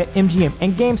 BetMGM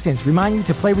and GameSense remind you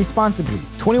to play responsibly.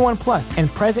 21 plus and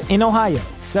present in Ohio,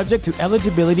 subject to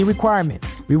eligibility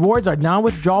requirements. Rewards are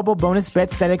non-withdrawable bonus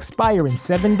bets that expire in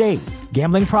 7 days.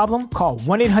 Gambling problem? Call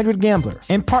 1-800-GAMBLER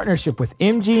in partnership with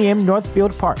MGM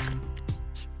Northfield Park.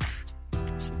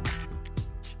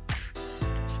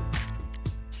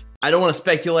 I don't want to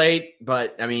speculate,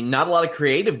 but I mean, not a lot of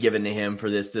creative given to him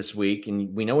for this week,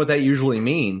 and we know what that usually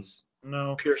means.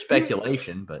 No, pure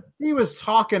speculation, but he was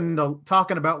talking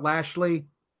about Lashley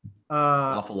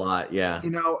awful lot. Yeah, you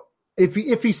know, if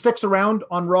he sticks around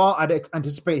on Raw, I'd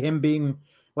anticipate him being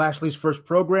Lashley's first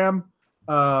program.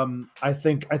 I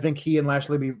think he and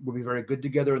Lashley will be very good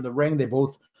together in the ring. They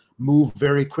both move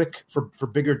very quick for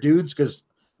bigger dudes because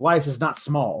Elias is not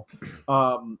small.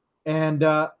 And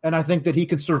I think that he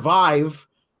could survive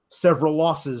several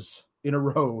losses in a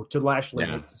row to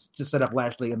Lashley to set up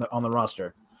Lashley on the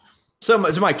roster. So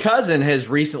my cousin has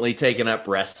recently taken up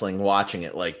wrestling, watching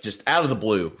it like just out of the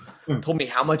blue. Told me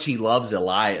how much he loves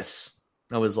Elias.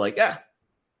 I was like,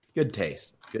 good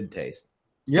taste, good taste.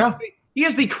 Yeah, he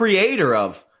is the creator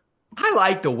of "I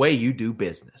like the way you do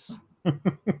business."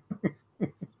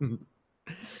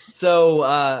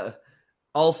 So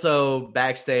also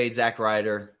backstage, Zack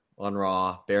Ryder on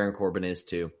Raw, Baron Corbin is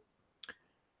too.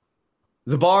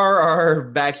 The Bar are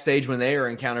backstage when they are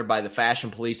encountered by the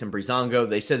Fashion Police and Breezango.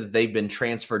 They said that they've been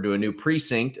transferred to a new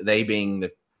precinct, they being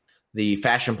the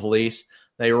Fashion Police.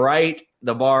 They write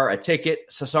the Bar a ticket.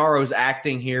 Cesaro's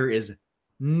acting here is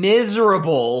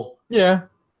miserable. Yeah.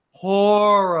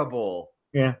 Horrible.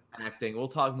 Yeah. Acting. We'll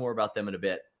talk more about them in a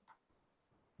bit.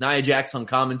 Nia Jax on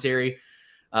commentary.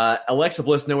 Alexa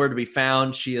Bliss nowhere to be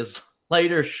found. She is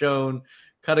later shown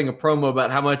cutting a promo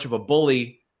about how much of a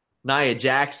bully Nia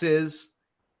Jax is,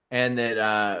 and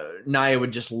that Nia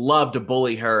would just love to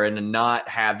bully her into not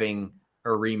having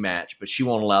her rematch, but she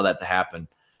won't allow that to happen.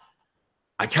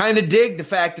 I kind of dig the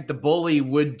fact that the bully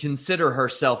would consider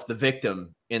herself the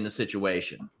victim in the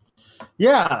situation.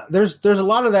 Yeah, there's a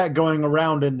lot of that going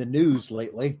around in the news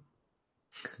lately.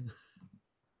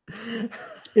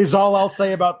 Is all I'll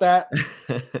say about that.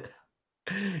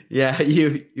 Yeah,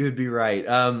 you would be right.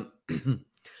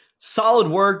 Solid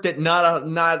work that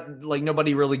not like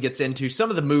nobody really gets into.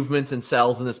 Some of the movements and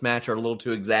sells in this match are a little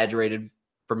too exaggerated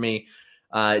for me.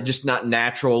 Just not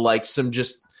natural. Like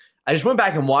I just went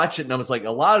back and watched it, and I was like,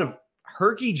 a lot of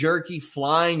herky-jerky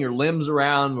flying your limbs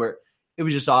around where it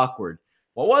was just awkward.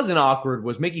 What wasn't awkward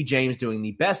was Mickie James doing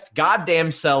the best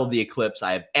goddamn sell of the Eclipse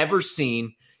I have ever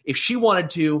seen. If she wanted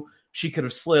to, she could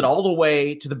have slid all the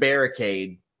way to the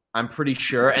barricade, I'm pretty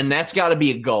sure, and that's got to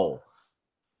be a goal.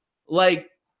 Like,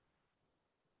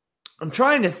 I'm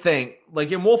trying to think,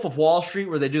 like in Wolf of Wall Street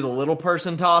where they do the little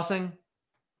person tossing.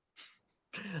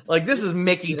 Like, this is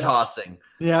Mickie tossing.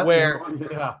 Yeah. Where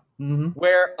Mm-hmm.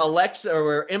 where Alexa or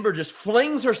where Ember just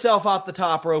flings herself off the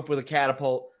top rope with a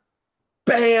catapult,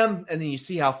 bam, and then you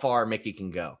see how far Mickie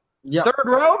can go. Yep. Third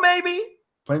row, maybe?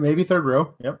 Maybe third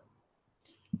row. Yep.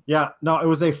 Yeah. No, it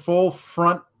was a full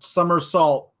front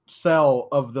somersault sell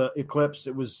of the Eclipse.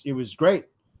 It was great.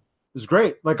 It was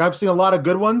great. Like, I've seen a lot of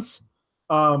good ones.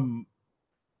 And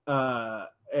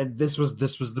this was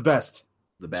the best.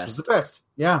 The best. This was the best.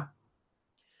 Yeah.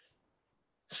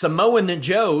 Samoa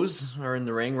Joes are in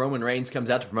the ring. Roman Reigns comes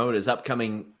out to promote his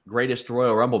upcoming Greatest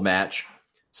Royal Rumble match.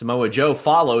 Samoa Joe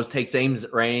follows, takes aim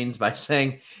at Reigns by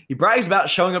saying he brags about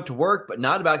showing up to work, but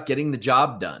not about getting the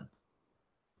job done.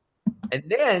 And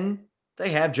then they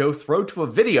have Joe throw to a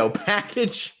video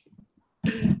package.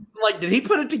 Like, did he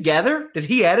put it together? Did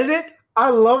he edit it? I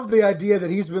love the idea that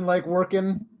he's been like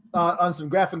working on some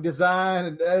graphic design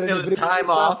and editing. It was time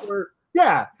off.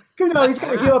 Yeah, because he's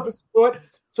going to heal up his foot.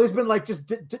 So he's been like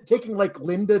just taking like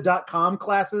lynda.com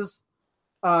classes.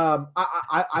 I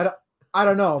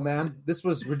don't know, man. This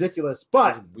was ridiculous.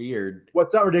 But weird.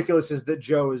 What's not ridiculous is that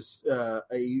Joe is a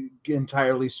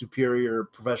entirely superior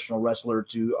professional wrestler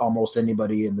to almost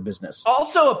anybody in the business.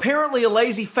 Also, apparently a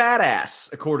lazy fat ass,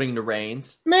 according to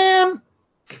Reigns. Man,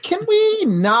 can we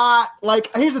not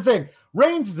like? Here's the thing: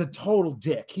 Reigns is a total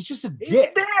dick. He's just a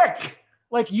dick.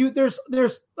 Like there's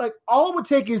like all it would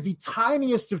take is the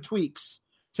tiniest of tweaks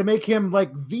to make him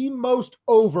like the most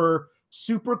over,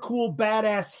 super cool,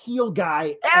 badass heel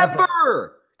guy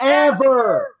ever.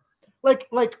 Like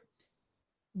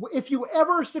if you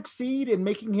ever succeed in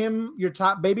making him your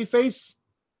top babyface,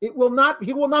 he will not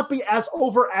be as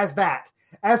over as that,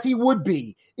 as he would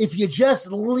be if you just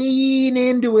lean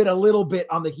into it a little bit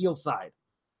on the heel side.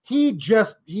 He'd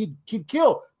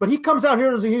kill. But he comes out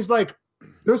here and he's like,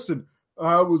 listen,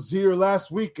 I was here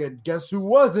last week and guess who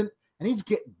wasn't? And he's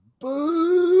getting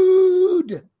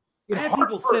booed. I had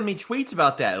people send me tweets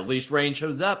about that. At least Reigns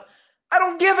shows up. I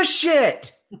don't give a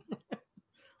shit.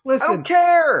 Listen, I don't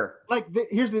care. Like,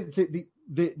 here's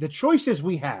the choices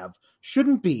we have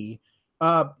shouldn't be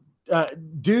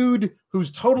dude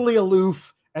who's totally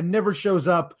aloof and never shows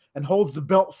up and holds the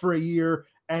belt for a year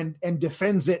and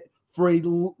defends it for a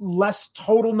less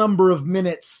total number of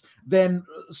minutes than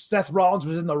Seth Rollins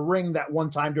was in the ring that one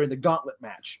time during the gauntlet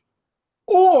match.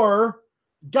 Or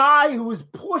guy who was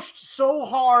pushed so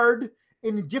hard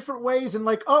in different ways and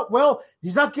like, oh, well,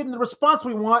 he's not getting the response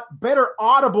we want. Better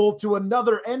audible to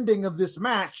another ending of this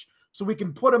match so we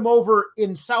can put him over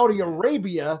in Saudi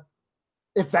Arabia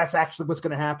if that's actually what's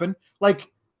going to happen. Like,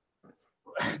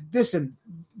 listen,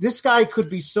 this guy could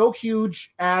be so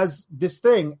huge as this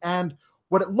thing. And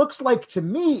what it looks like to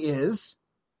me is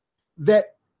that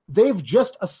they've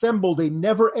just assembled a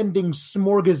never-ending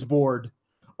smorgasbord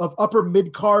of upper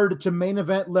mid-card to main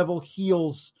event level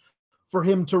heels for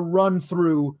him to run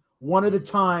through one at a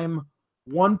time,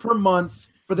 one per month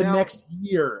for the next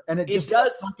year. And it's not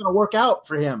going to work out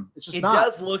for him. It's just not.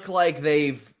 It does look like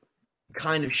they've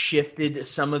kind of shifted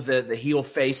some of the heel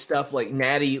face stuff. Like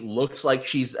Natty looks like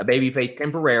she's a baby face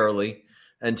temporarily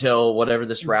until whatever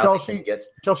this Rousey thing gets.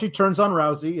 Until she turns on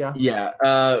Rousey, yeah. Yeah.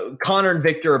 Connor and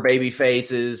Victor are baby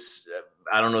faces.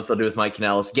 I don't know if they'll do with Mike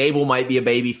Kanellis. Gable might be a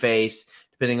baby face,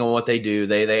 depending on what they do.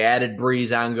 They added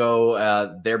Breeze,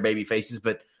 Ango, their baby faces,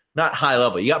 but not high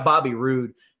level. You got Bobby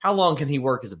Roode how long can he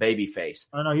work as a babyface?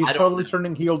 I know he's totally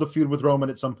turning heel to feud with Roman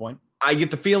at some point. I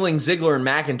get the feeling Ziggler and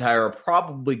McIntyre are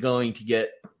probably going to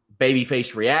get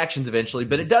babyface reactions eventually,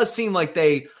 but it does seem like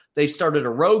they've started a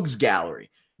rogues gallery.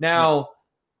 Now,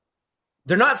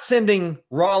 they're not sending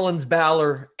Rollins,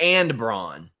 Balor, and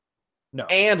Braun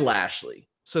and Lashley.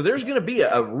 So there's going to be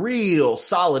a real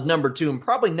solid number 2 and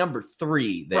probably number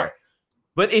 3 there. Right.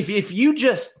 But if you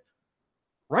just,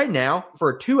 right now, for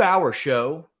a 2-hour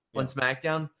show on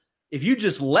SmackDown, if you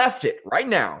just left it right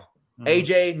now,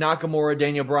 AJ, Nakamura,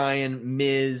 Daniel Bryan,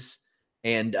 Miz,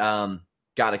 and God,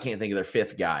 I can't think of their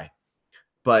 5th guy.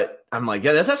 But I'm like,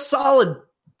 yeah, that's a solid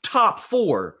top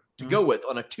 4 to go with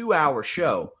on a 2-hour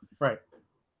show. Right.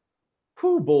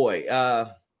 Whew, boy.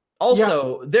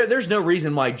 There's no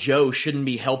reason why Joe shouldn't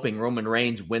be helping Roman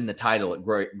Reigns win the title at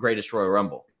Greatest Royal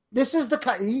Rumble. This is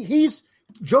the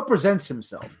Joe presents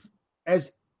himself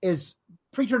as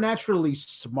preternaturally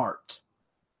smart,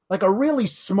 like a really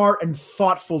smart and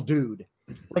thoughtful dude.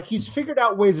 Like he's figured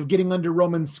out ways of getting under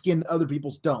Roman's skin that other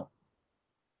people's don't.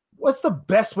 What's the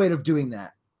best way of doing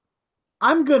that?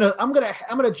 I'm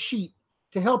gonna cheat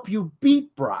to help you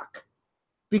beat Brock.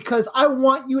 Because I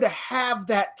want you to have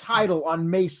that title on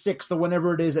May 6th or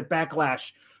whenever it is at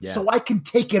Backlash so I can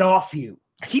take it off you.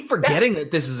 I keep forgetting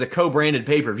that this is a co-branded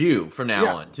pay-per-view from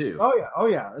now on, too. Oh,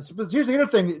 yeah. But here's the other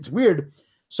thing. It's weird.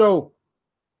 So,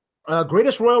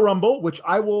 Greatest Royal Rumble, which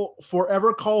I will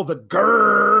forever call the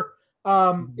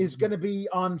GRRR, is going to be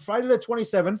on Friday the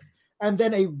 27th. And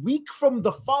then a week from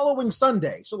the following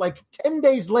Sunday, so like 10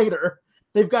 days later,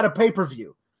 they've got a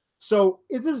pay-per-view. So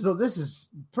this is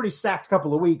pretty stacked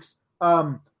couple of weeks.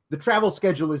 The travel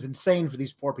schedule is insane for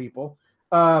these poor people.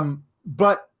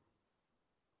 But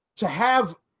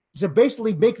to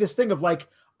basically make this thing of like,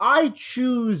 I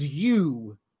choose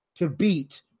you to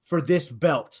beat for this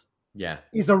belt. Yeah.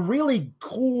 Is a really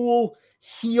cool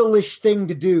heelish thing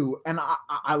to do. And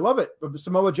I love it.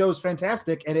 Samoa Joe's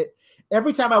fantastic. And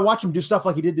every time I watch him do stuff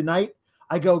like he did tonight,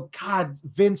 I go, God,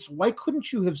 Vince, why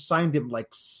couldn't you have signed him like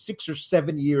 6 or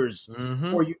 7 years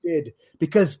before you did?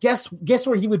 Because guess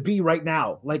where he would be right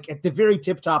now, like at the very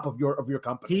tip top of your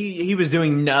company. He was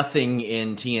doing nothing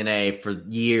in TNA for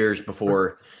years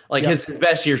before, like his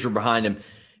best years were behind him.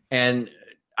 And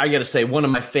I got to say, one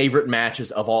of my favorite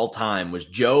matches of all time was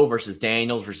Joe versus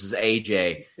Daniels versus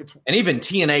AJ, and even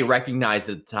TNA recognized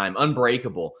at the time,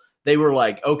 Unbreakable. They were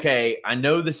like, okay, I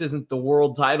know this isn't the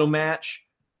world title match.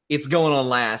 It's going on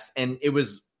last, and it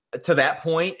was to that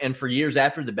point, and for years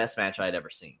after, the best match I had ever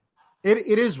seen.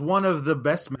 It is one of the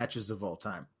best matches of all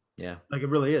time. Yeah. Like, it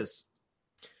really is.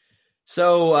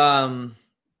 So,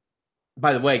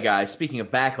 by the way, guys, speaking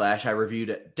of Backlash, I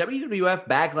reviewed WWF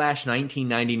Backlash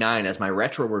 1999 as my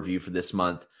retro review for this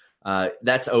month.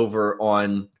 That's over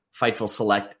on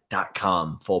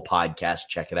FightfulSelect.com. Full podcast.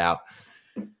 Check it out.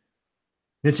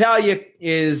 Natalya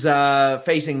is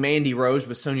facing Mandy Rose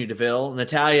with Sonya Deville.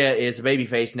 Natalya is a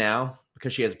babyface now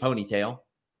because she has a ponytail.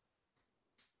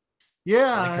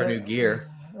 Yeah. I like her new gear.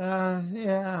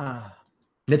 Yeah.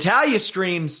 Natalya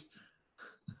screams,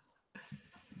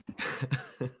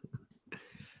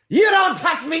 "You don't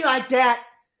touch me like that!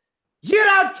 You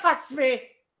don't touch me!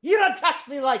 You don't touch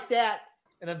me like that!"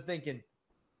 And I'm thinking,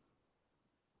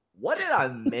 what did I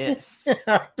miss?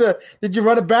 Did you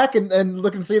run it back and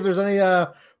look and see if there's any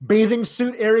bathing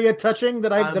suit area touching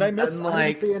that I missed? Like,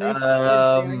 I didn't see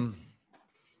any.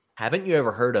 Haven't you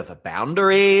ever heard of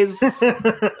boundaries?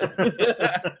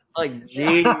 Like,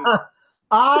 gee.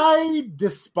 I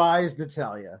despise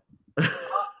Natalya.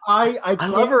 I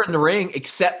love her in the ring,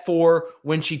 except for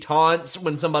when she taunts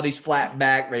when somebody's flat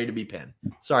back, ready to be pinned.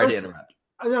 Sorry to interrupt.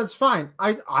 That's fine.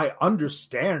 I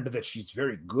understand that she's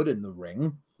very good in the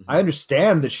ring. I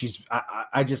understand that she's.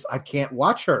 I can't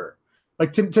watch her.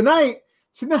 Like tonight,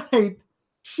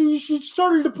 she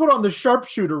started to put on the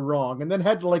sharpshooter wrong, and then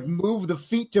had to like move the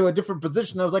feet to a different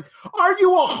position. I was like, "Are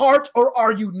you a heart or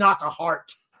are you not a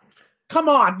heart? Come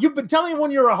on, you've been telling me when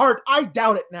you're a heart. I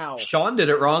doubt it now." Sean did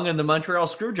it wrong in the Montreal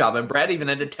Screwjob, and Brad even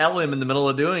had to tell him in the middle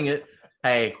of doing it,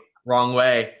 "Hey, wrong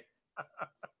way."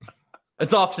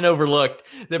 It's often overlooked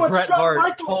that Bret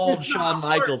Hart told Shawn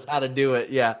Michaels how to do it.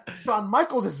 Yeah. Shawn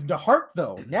Michaels isn't a heart,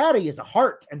 though. Natty is a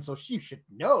heart, and so she should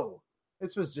know.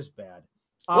 This was just bad.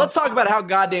 Let's talk about how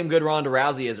goddamn good Ronda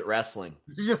Rousey is at wrestling.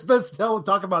 Let's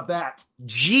talk about that.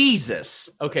 Jesus.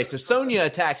 Okay, so Sonya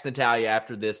attacks Natalya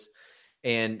after this,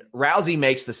 and Rousey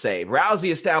makes the save.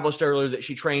 Rousey established earlier that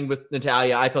she trained with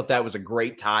Natalya. I thought that was a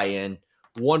great tie-in.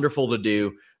 Wonderful to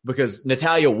do, because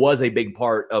Natalya was a big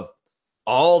part of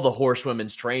all the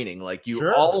horsewomen's training. Like,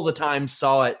 you all the time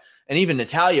saw it. And even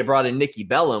Natalya brought in Nikki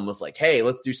Bella and was like, hey,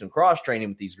 let's do some cross training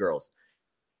with these girls.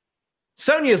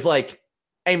 Sonya's like,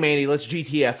 hey, Mandy, let's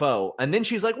GTFO. And then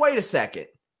she's like, wait a second.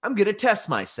 I'm going to test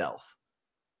myself.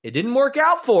 It didn't work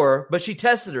out for her, but she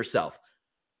tested herself.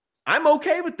 I'm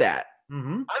okay with that.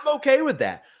 Mm-hmm. I'm okay with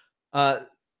that.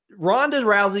 Ronda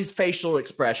Rousey's facial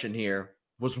expression here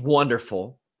was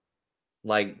wonderful.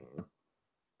 Like,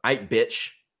 bitch.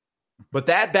 But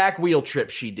that back wheel trip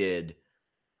she did.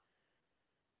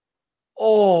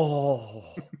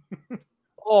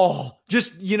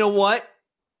 Just, you know what?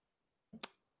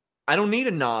 I don't need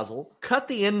a nozzle. Cut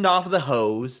the end off of the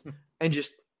hose and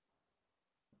just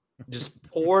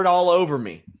pour it all over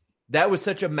me. That was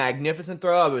such a magnificent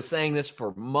throw. I was saying this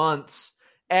for months,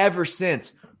 ever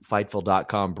since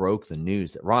Fightful.com broke the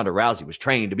news that Ronda Rousey was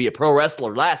training to be a pro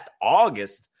wrestler last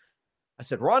August. I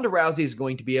said, Ronda Rousey is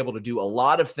going to be able to do a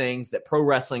lot of things that pro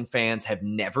wrestling fans have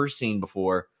never seen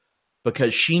before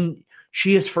because she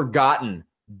has forgotten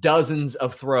dozens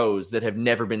of throws that have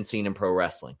never been seen in pro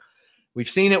wrestling. We've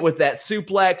seen it with that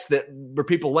suplex where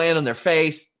people land on their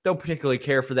face. Don't particularly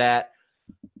care for that.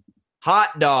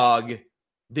 Hot dog,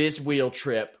 this wheel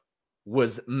trip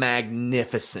was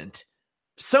magnificent.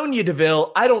 Sonya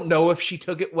Deville, I don't know if she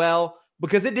took it well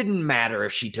because it didn't matter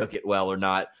if she took it well or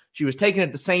not. She was taking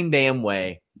it the same damn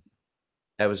way.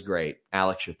 That was great.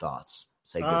 Alex, your thoughts?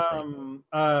 Say good thing.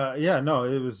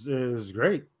 It was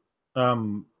great.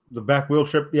 The back wheel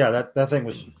trip, that thing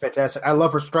was fantastic. I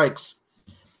love her strikes.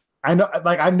 I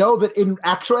know that in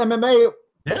actual MMA,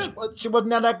 she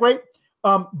wasn't that great.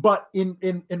 But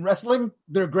in wrestling,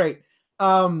 they're great.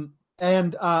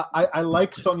 I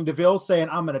like Sonya Deville saying,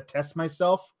 I'm going to test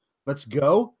myself. Let's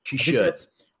go. She should.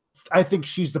 I think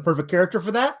she's the perfect character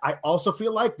for that. I also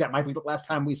feel like that might be the last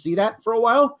time we see that for a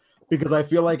while because I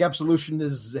feel like Absolution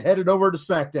is headed over to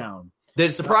SmackDown. Did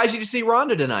it surprise you to see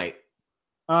Ronda tonight?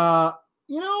 I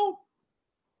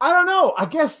don't know. I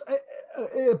guess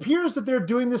it appears that they're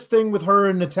doing this thing with her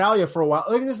and Natalya for a while.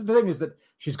 Like, this is the thing is that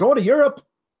she's going to Europe.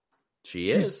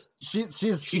 She's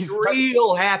real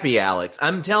real happy, Alex.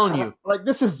 I'm telling you. Like,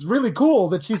 this is really cool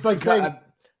that she's like saying,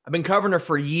 I've been covering her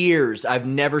for years. I've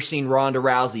never seen Ronda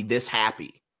Rousey this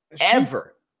happy.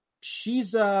 Ever.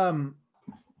 She's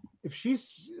if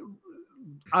she's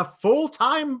a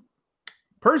full-time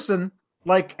person,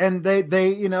 like, and they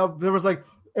there was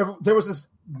this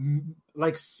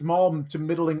like small to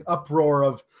middling uproar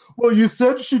of, well, you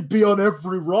said she'd be on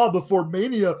every Raw before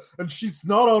Mania, and she's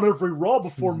not on every Raw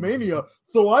before Mania,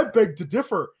 so I beg to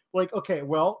differ. Like, okay,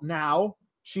 well, now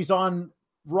she's on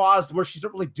Raws where she's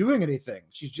not really doing anything.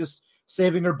 She's just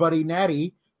saving her buddy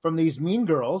Natty from these mean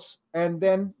girls and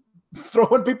then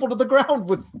throwing people to the ground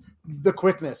with the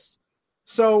quickness.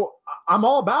 So I'm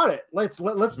all about it. Let's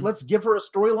give her a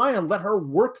storyline and let her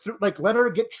work through, like, let her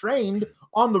get trained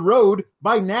on the road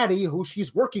by Natty, who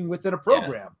she's working with in a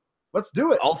program. Yeah. Let's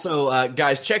do it. Also,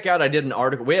 guys, check out, I did an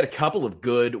article. We had a couple of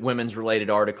good women's related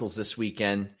articles this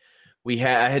weekend.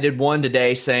 I did one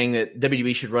today saying that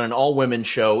WWE should run an all women's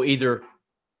show either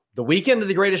the weekend of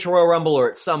the Greatest Royal Rumble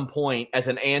or at some point as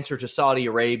an answer to Saudi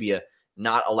Arabia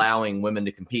not allowing women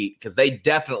to compete because they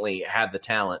definitely have the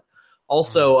talent.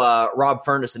 Also, Rob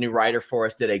Furness, a new writer for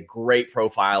us, did a great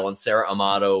profile on Sarah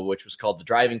Amato, which was called The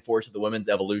Driving Force of the Women's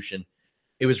Evolution.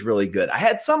 It was really good. I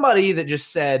had somebody that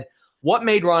just said, what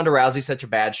made Ronda Rousey such a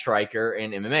bad striker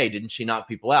in MMA? Didn't she knock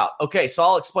people out? Okay, so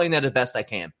I'll explain that as best I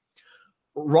can.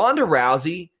 Ronda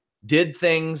Rousey did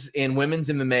things in women's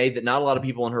MMA that not a lot of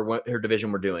people in her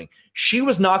division were doing. She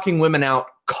was knocking women out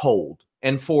cold.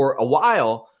 And for a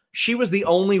while, she was the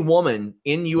only woman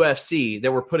in UFC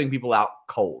that were putting people out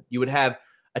cold. You would have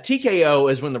a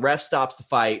TKO is when the ref stops the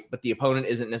fight, but the opponent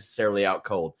isn't necessarily out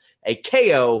cold. A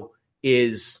KO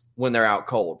is when they're out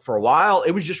cold. For a while,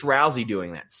 it was just Rousey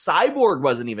doing that. Cyborg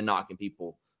wasn't even knocking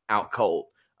people out cold.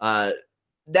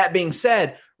 That being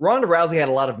said, Ronda Rousey had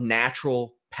a lot of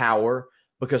natural power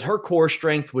because her core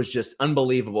strength was just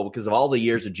unbelievable because of all the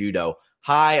years of judo,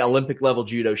 high Olympic level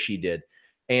judo she did.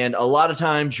 And a lot of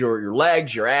times your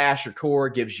legs, your ass, your core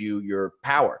gives you your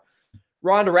power.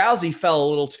 Ronda Rousey fell a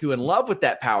little too in love with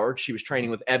that power. She was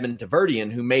training with Edmond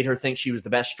Taverdian, who made her think she was the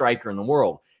best striker in the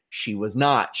world. She was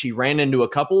not. She ran into a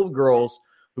couple of girls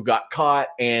who got caught,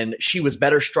 and she was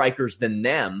better strikers than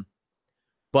them,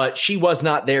 but she was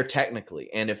not there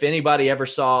technically. And if anybody ever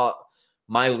saw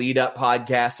my lead-up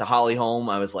podcast to Holly Holm,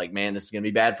 I was like, man, this is going to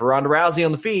be bad for Ronda Rousey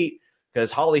on the feet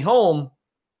because Holly Holm,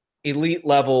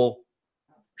 elite-level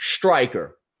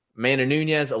striker. Amanda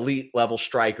Nunes, elite-level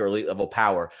striker, elite-level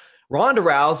power. Ronda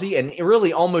Rousey and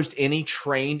really almost any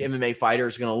trained MMA fighter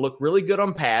is going to look really good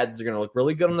on pads. They're going to look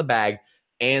really good on the bag,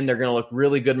 and they're going to look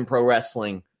really good in pro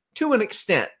wrestling to an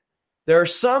extent. There are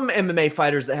some MMA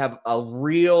fighters that have a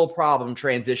real problem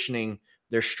transitioning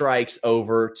their strikes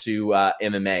over to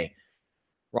MMA.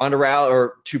 Ronda Rousey,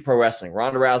 or to pro wrestling.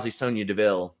 Ronda Rousey, Sonya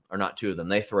Deville are not two of them.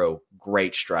 They throw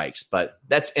great strikes, but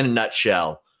that's in a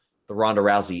nutshell the Ronda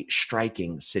Rousey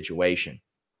striking situation.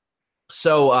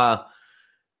 So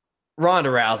Ronda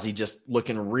Rousey just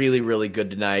looking really, really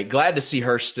good tonight. Glad to see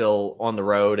her still on the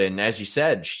road, and as you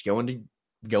said, she's going to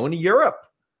Europe.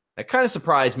 That kind of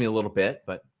surprised me a little bit,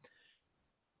 but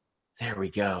there we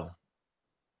go.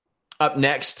 Up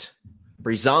next,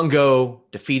 Breezango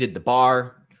defeated the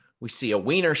Bar. We see a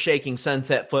wiener shaking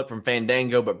sunset flip from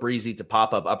Fandango, but Breeze eats a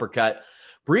pop-up uppercut.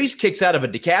 Breeze kicks out of a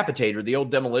decapitator, the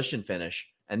old demolition finish,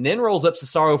 and then rolls up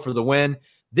Cesaro for the win.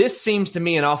 This seems to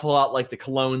me an awful lot like the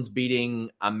Colognes beating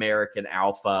American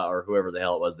Alpha or whoever the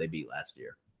hell it was they beat last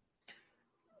year.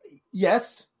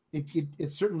 Yes,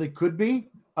 it certainly could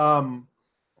be.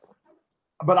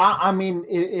 But I mean,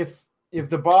 if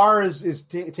the Bar is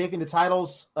taking the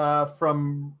titles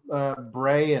from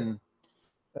Bray and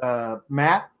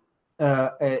Matt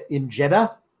in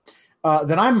Jeddah,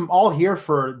 then I'm all here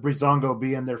for Breezango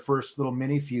being their first little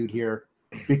mini feud here,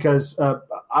 because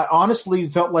I honestly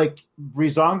felt like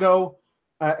Breezango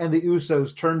and the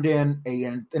Usos turned in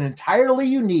an entirely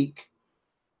unique,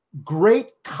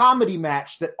 great comedy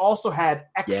match that also had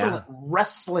excellent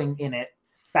wrestling in it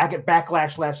back at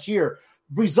Backlash last year.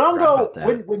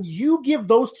 Breezango, when you give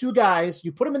those two guys,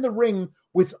 you put them in the ring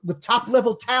with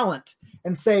top-level talent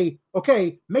and say,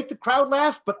 okay, make the crowd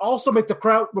laugh, but also make the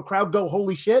crowd go,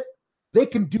 holy shit, they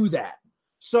can do that.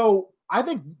 So I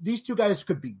think these two guys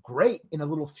could be great in a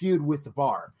little feud with the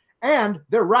Bar. And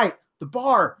they're right, the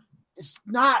Bar is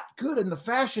not good in the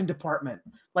fashion department.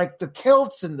 Like the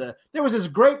kilts and there was this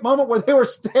great moment where they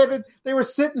were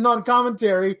sitting on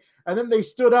commentary, and then they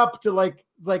stood up to like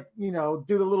do the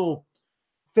little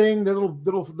thing, the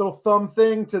little thumb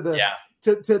thing to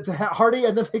Hardy,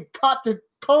 and then they got to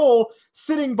Cole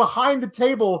sitting behind the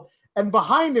table, and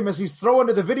behind him as he's throwing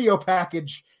to the video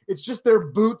package, it's just their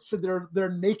boots and their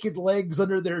naked legs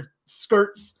under their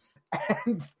skirts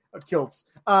and kilts.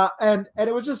 And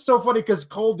it was just so funny because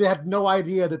Cole had no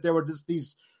idea that there were just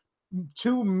these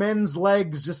two men's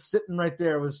legs just sitting right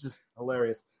there. It was just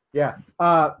hilarious. Yeah.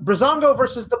 Breezango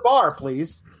versus the Bar,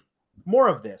 please. More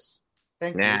of this.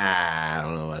 Thank you. Nah, I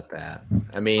don't know about that.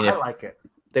 I mean, I like it.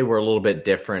 They were a little bit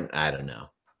different. I don't know.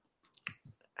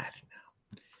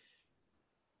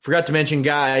 Forgot to mention,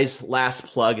 guys, last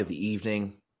plug of the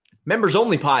evening. Members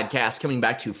only podcast coming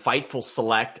back to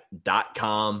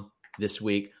FightfulSelect.com this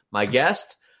week. My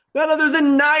guest, none other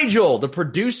than Nigel, the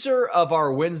producer of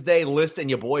our Wednesday List and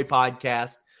Your Boy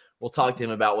podcast. We'll talk to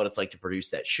him about what it's like to produce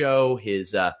that show,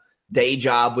 his day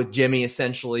job with Jimmy,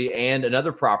 essentially, and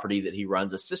another property that he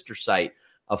runs, a sister site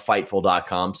of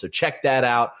Fightful.com. So check that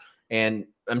out. And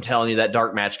I'm telling you, that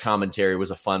dark match commentary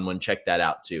was a fun one. Check that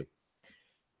out, too.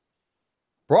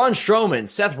 Braun Strowman,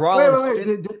 Seth Rollins.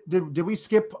 Wait. Did we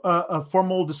skip a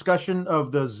formal discussion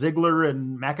of the Ziggler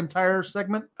and McIntyre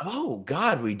segment? Oh,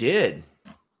 God, we did.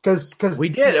 Because we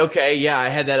did. Okay, yeah, I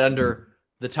had that under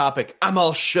the topic. I'm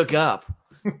all shook up.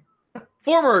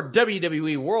 Former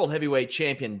WWE World Heavyweight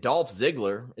Champion Dolph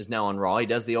Ziggler is now on Raw. He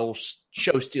does the old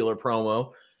show stealer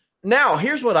promo. Now,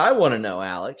 here's what I want to know,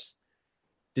 Alex.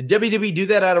 Did WWE do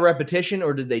that out of repetition,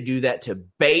 or did they do that to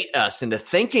bait us into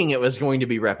thinking it was going to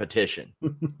be repetition?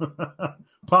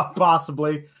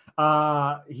 Possibly.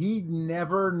 He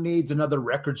never needs another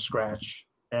record scratch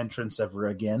entrance ever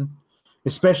again,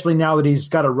 especially now that he's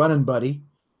got a running buddy.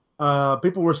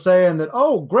 People were saying that,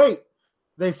 oh, great,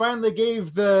 they finally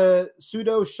gave the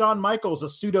pseudo Shawn Michaels a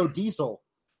pseudo Diesel,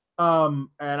 and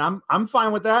I'm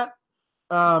fine with that.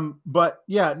 But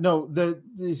yeah, no,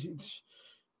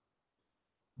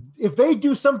 if they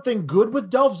do something good with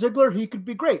Dolph Ziggler, he could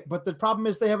be great. But the problem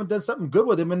is they haven't done something good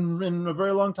with him in a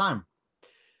very long time.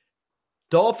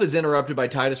 Dolph is interrupted by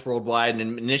Titus Worldwide,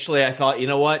 and initially I thought, you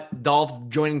know what? Dolph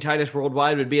joining Titus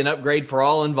Worldwide would be an upgrade for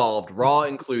all involved, Raw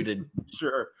included.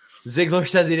 Sure. Ziggler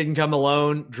says he didn't come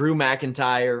alone. Drew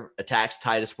McIntyre attacks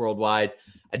Titus Worldwide.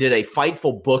 I did a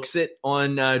Fightful Books It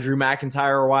on Drew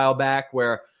McIntyre a while back,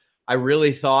 where I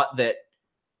really thought that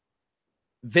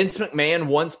Vince McMahon,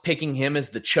 once picking him as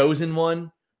the chosen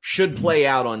one, should play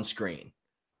out on screen,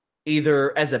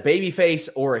 either as a babyface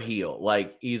or a heel.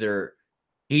 Like, either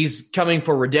he's coming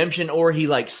for redemption or he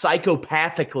like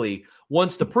psychopathically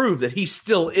wants to prove that he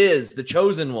still is the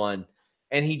chosen one,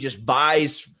 and he just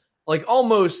vies, like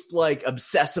almost like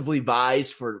obsessively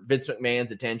vies for Vince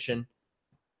McMahon's attention.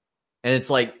 And it's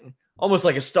like almost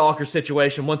like a stalker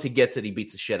situation. Once he gets it, he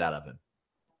beats the shit out of him.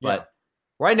 Yeah. But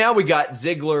right now we got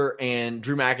Ziggler and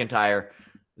Drew McIntyre.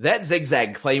 That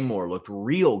zigzag Claymore looked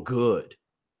real good.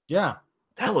 Yeah.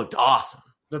 That looked awesome.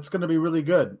 That's going to be really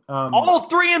good. All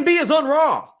 3MB is on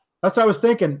Raw. That's what I was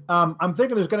thinking. I'm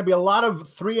thinking there's going to be a lot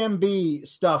of 3MB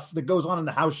stuff that goes on in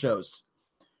the house shows.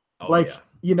 I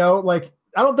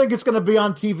don't think it's going to be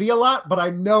on TV a lot, but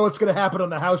I know it's going to happen on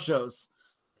the house shows.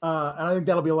 And I think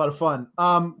that'll be a lot of fun.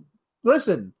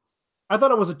 Listen, I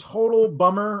thought it was a total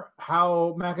bummer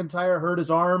how McIntyre hurt his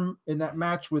arm in that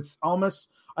match with Almas.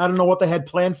 I don't know what they had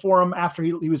planned for him after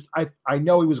he was. I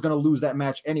know he was going to lose that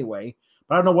match anyway,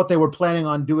 but I don't know what they were planning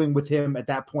on doing with him at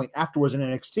that point afterwards in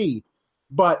NXT.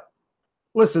 But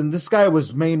listen, this guy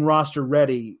was main roster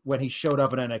ready when he showed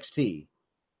up in NXT.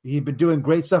 He'd been doing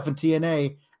great stuff in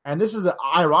TNA, and this is the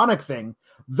ironic thing.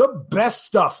 The best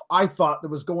stuff I thought that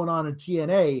was going on in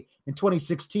TNA in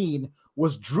 2016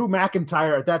 was Drew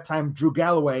McIntyre, at that time Drew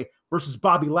Galloway, versus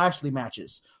Bobby Lashley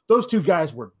matches. Those two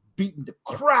guys were beating the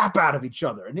crap out of each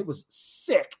other, and it was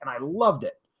sick, and I loved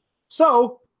it.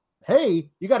 So, hey,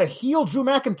 you got a heel Drew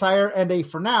McIntyre and a,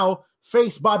 for now,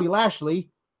 face Bobby Lashley.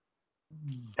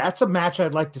 That's a match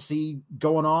I'd like to see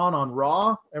going on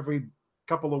Raw every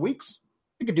couple of weeks.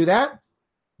 You could do that.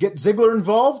 Get Ziggler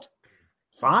involved.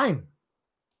 Fine.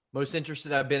 Most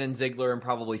interested I've been in Ziggler in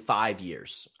probably 5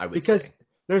 years, I would say.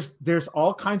 Because there's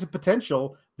all kinds of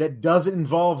potential that doesn't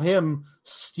involve him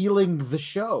stealing the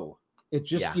show. It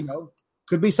just,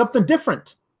 could be something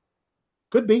different.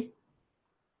 Could be.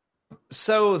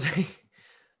 So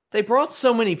they brought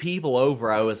so many people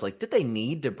over. I was like, did they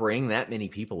need to bring that many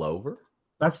people over?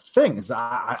 That's the thing. Is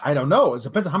I don't know. It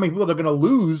depends on how many people they're going to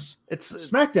lose. It's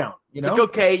SmackDown. It's like,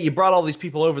 okay, you brought all these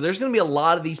people over. There's going to be a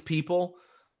lot of these people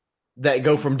that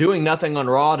go from doing nothing on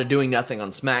Raw to doing nothing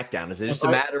on SmackDown. Is it just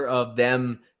a matter of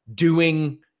them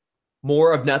doing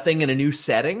more of nothing in a new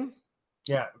setting?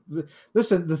 Yeah.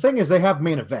 Listen, the thing is they have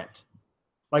main event.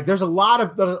 Like there's a lot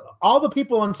of all the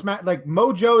people on Smack. Like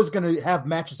Mojo is going to have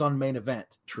matches on main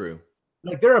event. True.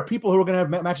 Like there are people who are going to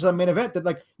have matches on main event that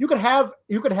like you could have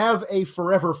a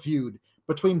forever feud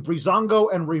between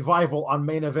Breezango and Revival on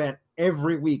main event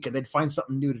every week, and they'd find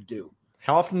something new to do.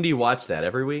 How often do you watch that?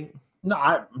 Every week? No.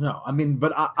 I mean,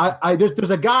 but I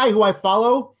there's a guy who I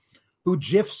follow who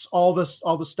gifs all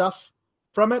the stuff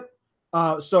from it.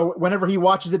 So whenever he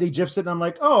watches it, he gifs it, and I'm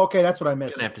like, oh, okay, that's what I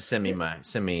missed. You're gonna have to send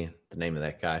me the name of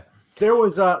that guy. There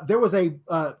was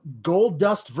a Gold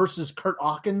Dust versus Kurt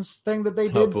Hawkins thing that they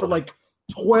did for like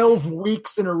 12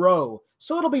 weeks in a row.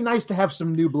 So it'll be nice to have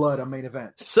some new blood on main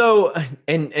event. So,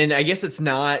 and I guess it's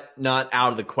not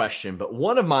out of the question, but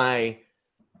one of my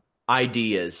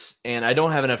ideas, and I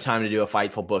don't have enough time to do a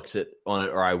Fightful Books on it,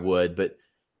 or I would, but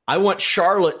I want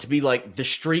Charlotte to be like the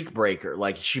streak breaker.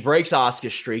 Like she breaks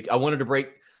Asuka's streak. I wanted to break,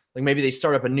 like maybe they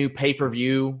start up a new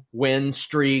pay-per-view win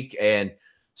streak and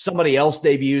somebody else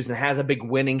debuts and has a big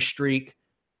winning streak.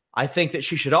 I think that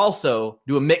she should also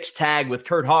do a mixed tag with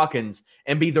Kurt Hawkins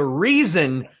and be the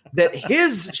reason that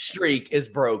his streak is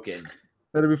broken.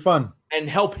 That'd be fun. And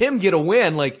help him get a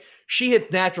win. Like she hits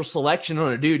natural selection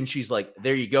on a dude and she's like,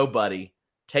 there you go, buddy.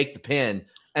 Take the pin.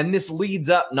 And this leads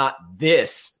up, not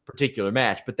this particular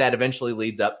match, but that eventually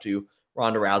leads up to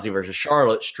Ronda Rousey versus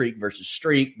Charlotte, streak versus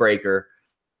streak breaker,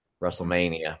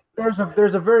 WrestleMania. There's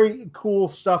a very cool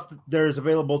stuff that there's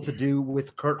available to do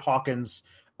with Kurt Hawkins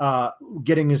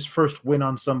getting his first win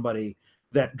on somebody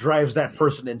that drives that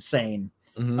person insane.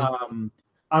 Mm-hmm.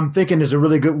 I'm thinking is a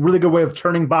really good way of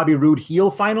turning Bobby Roode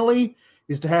heel finally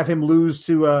is to have him lose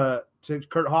to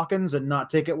Kurt Hawkins and not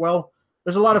take it well.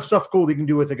 There's a lot of stuff cool you can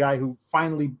do with a guy who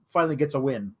finally gets a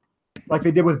win, like they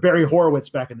did with Barry Horowitz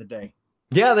back in the day.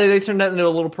 Yeah, they turned that into a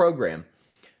little program.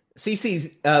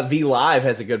 CCV Live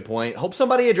has a good point. Hope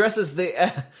somebody addresses the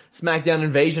SmackDown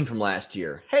invasion from last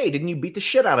year. Hey, didn't you beat the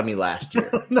shit out of me last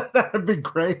year? That'd be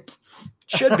great.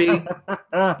 Should be.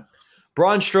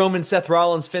 Braun Strowman, Seth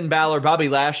Rollins, Finn Balor, Bobby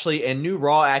Lashley, and new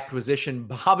Raw acquisition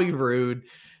Bobby Roode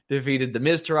defeated The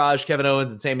Miz, Taraj, Kevin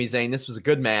Owens, and Sami Zayn. This was a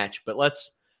good match, but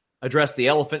let's address the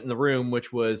elephant in the room,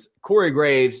 which was Corey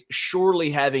Graves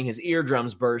surely having his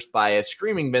eardrums burst by a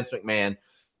screaming Vince McMahon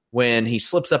when he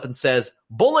slips up and says,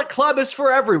 Bullet Club is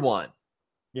for everyone.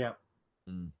 Yeah.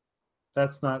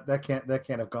 That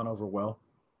can't have gone over well.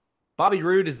 Bobby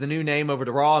Roode is the new name over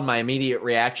to Raw, and my immediate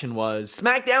reaction was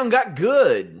SmackDown got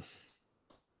good.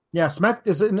 Yeah, Smack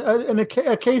is in a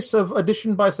case of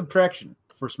addition by subtraction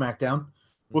for SmackDown.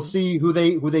 We'll see who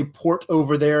they port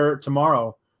over there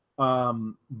tomorrow. There's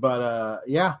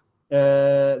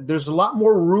a lot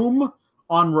more room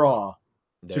on Raw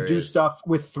to do stuff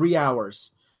with 3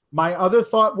 hours. My other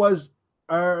thought was,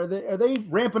 are they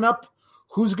ramping up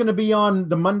who's going to be on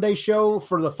the Monday show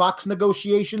for the Fox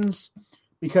negotiations?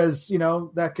 Because,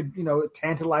 that could,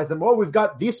 tantalize them. Oh, we've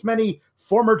got this many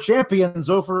former champions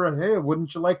over. Hey,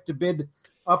 wouldn't you like to bid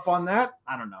up on that?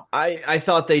 I don't know. I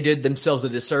thought they did themselves a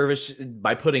disservice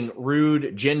by putting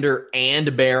Rude, Jinder,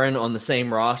 and Baron on the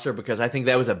same roster, because I think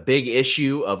that was a big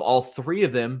issue of all three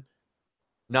of them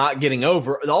not getting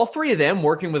over. All three of them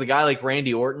working with a guy like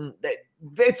Randy Orton.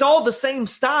 It's all the same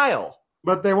style.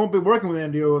 But they won't be working with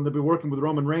Andy Orton. They'll be working with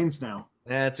Roman Reigns now.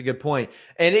 That's a good point.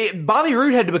 And Bobby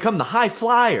Roode had to become the high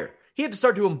flyer. He had to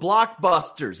start doing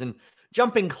blockbusters and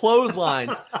jumping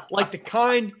clotheslines like the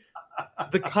kind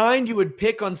you would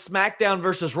pick on SmackDown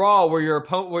versus Raw, where your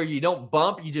opponent, where you don't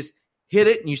bump, you just hit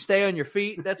it and you stay on your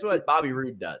feet. That's what Bobby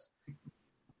Roode does.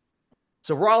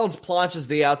 So Rollins planches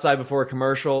the outside before a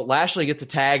commercial. Lashley gets a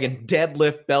tag and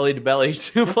deadlift belly to belly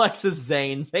suplexes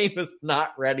Zayn. Zayn was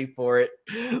not ready for it,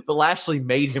 but Lashley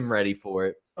made him ready for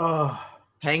it.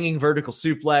 Hanging vertical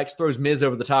suplex, throws Miz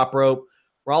over the top rope.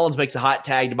 Rollins makes a hot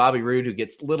tag to Bobby Roode, who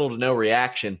gets little to no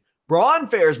reaction. Braun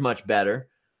fares much better.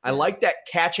 I like that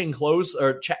catching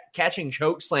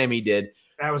choke slam he did.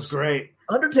 That was great.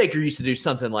 Undertaker used to do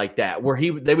something like that, where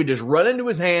they would just run into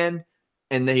his hand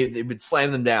and they would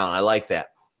slam them down. I like that.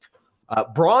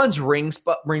 Braun's ring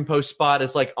post spot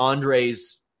is like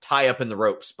Andre's tie up in the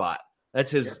rope spot.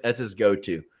 That's his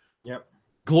go-to. Yep.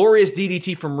 Glorious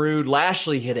DDT from Rude.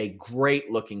 Lashley hit a great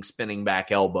looking spinning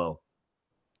back elbow.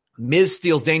 Miz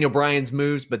steals Daniel Bryan's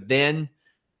moves, but then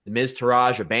the Miz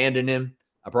Taraj abandoned him.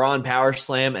 A Braun power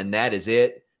slam, and that is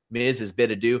it. Miz is bid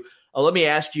adieu. Let me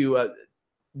ask you,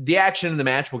 the action in the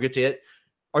match, we'll get to it.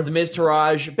 Are the Miz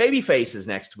Taraj baby faces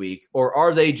next week, or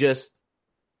are they just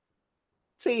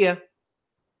see ya?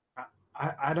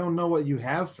 I don't know what you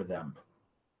have for them.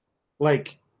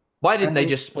 Like, why didn't they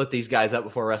just split these guys up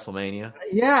before WrestleMania?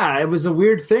 Yeah, it was a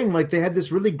weird thing. Like, they had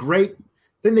this really great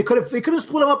thing. They could have split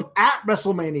them up at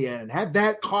WrestleMania and had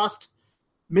that cost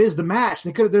Miz the match.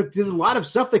 There's a lot of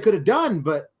stuff they could have done,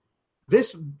 but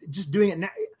this, just doing it now,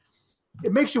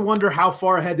 it makes you wonder how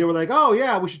far ahead they were. Like, oh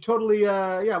yeah, we should totally,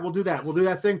 we'll do that. We'll do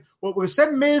that thing. Well, we're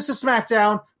sending Miz to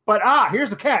SmackDown, but here's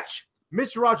the catch: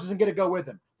 Mr. Rogers isn't going to go with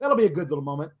him. That'll be a good little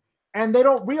moment. And they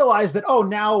don't realize that,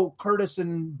 now Curtis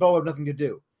and Bo have nothing to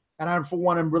do. And I'm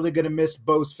really going to miss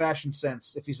Bo's fashion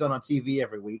sense if he's on TV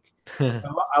every week.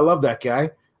 I love that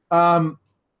guy.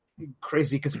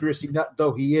 Crazy conspiracy nut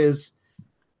though he is.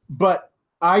 But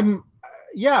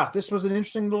this was an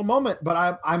interesting little moment.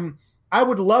 But I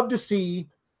would love to see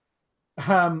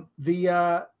what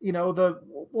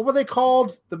were they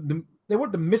called? They were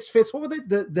the Misfits. What were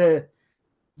they?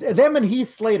 Them and Heath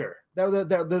Slater. The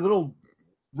little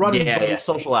running. Yeah,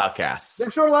 social outcasts.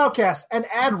 They're social outcasts, and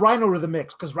add Rhino to the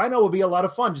mix, because Rhino would be a lot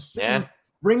of fun. Just sitting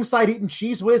ringside eating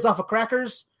Cheese Whiz off of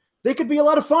crackers. They could be a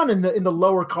lot of fun in the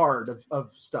lower card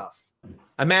of stuff.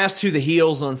 I'm asked who the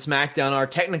heels on SmackDown are.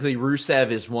 Technically, Rusev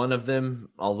is one of them,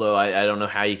 although I don't know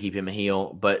how you keep him a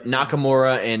heel. But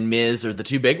Nakamura and Miz are the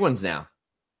two big ones now.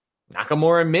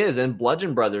 Nakamura and Miz and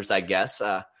Bludgeon Brothers, I guess.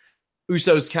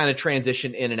 Usos kind of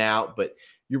transition in and out, but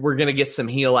we're going to get some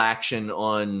heel action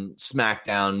on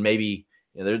SmackDown. Maybe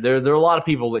there are a lot of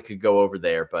people that could go over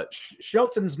there, but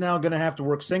Shelton's now going to have to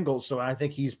work singles, so I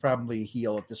think he's probably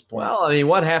heel at this point. Well, I mean,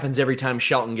 what happens every time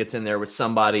Shelton gets in there with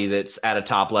somebody that's at a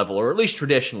top level, or at least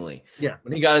traditionally? Yeah.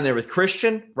 When he got in there with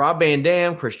Christian, Rob Van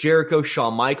Dam, Chris Jericho,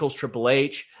 Shawn Michaels, Triple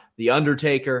H, The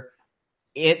Undertaker,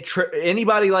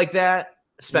 anybody like that,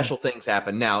 special things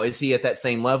happen. Now, is he at that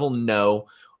same level? No,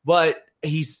 but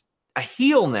he's a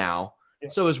heel now,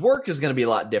 so his work is going to be a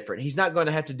lot different. He's not going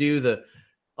to have to do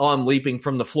I'm leaping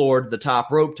from the floor to the top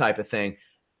rope type of thing.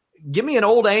 Give me an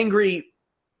old, angry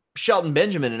Shelton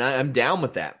Benjamin, and I'm down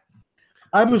with that.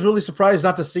 I was really surprised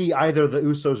not to see either the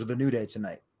Usos or the New Day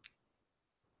tonight.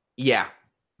 Yeah,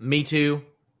 me too.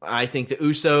 I think the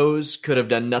Usos could have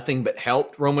done nothing but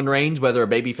helped Roman Reigns, whether a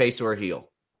babyface or a heel.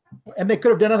 And they could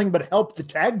have done nothing but help the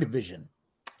tag division.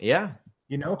 Yeah.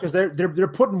 Because they're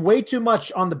putting way too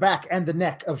much on the back and the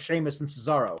neck of Sheamus and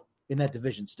Cesaro in that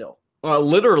division still. Well,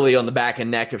 literally on the back and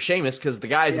neck of Sheamus, because the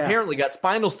guy's apparently got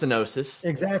spinal stenosis.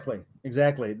 Exactly.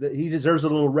 He deserves a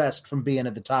little rest from being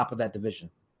at the top of that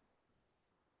division.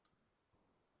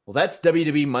 Well, that's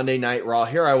WWE Monday Night Raw.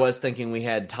 Here I was thinking we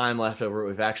had time left over.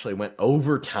 We've actually went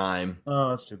overtime. Oh,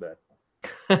 that's too bad.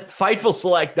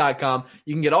 FightfulSelect.com.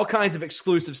 You can get all kinds of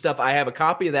exclusive stuff. I have a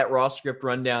copy of that Raw script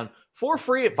rundown for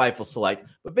free at Fightful Select,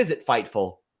 but visit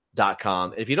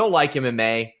Fightful.com. If you don't like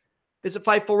MMA, visit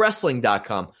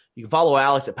FightfulWrestling.com. You can follow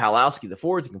Alex at Palowski the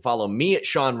Fourth. You can follow me at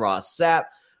Sean Ross Sapp.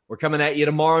 We're coming at you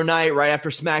tomorrow night right after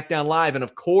SmackDown Live, and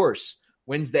of course,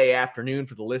 Wednesday afternoon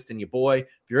for the list and your boy. If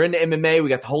you're into MMA, we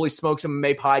got the Holy Smokes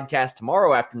MMA podcast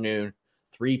tomorrow afternoon,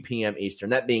 3 p.m.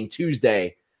 Eastern. That being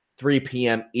Tuesday, 3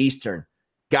 p.m. Eastern.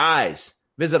 Guys,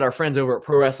 visit our friends over at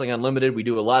Pro Wrestling Unlimited. We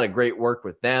do a lot of great work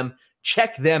with them.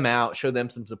 Check them out. Show them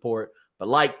some support. But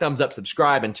like, thumbs up,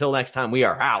 subscribe. Until next time, we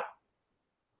are out.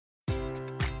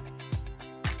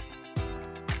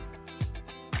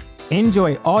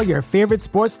 Enjoy all your favorite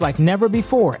sports like never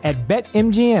before at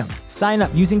BetMGM. Sign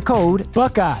up using code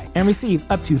Buckeye and receive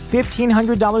up to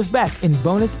 $1,500 back in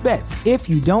bonus bets if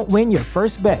you don't win your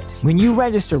first bet. When you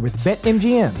register with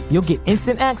BetMGM, you'll get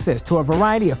instant access to a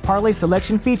variety of parlay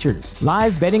selection features,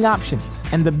 live betting options,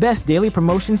 and the best daily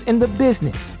promotions in the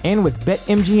business. And with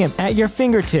BetMGM at your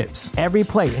fingertips, every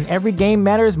play and every game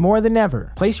matters more than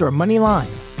ever. Place your money line,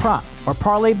 prop, or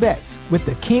parlay bets with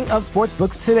the king of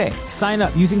sportsbooks today. Sign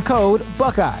up using code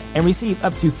Buckeye and receive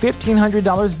up to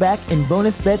 $1,500 back in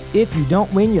bonus bets if you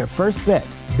don't win your first bet.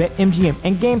 BetMGM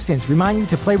and GameSense remind you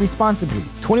to play responsibly.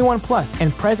 21 plus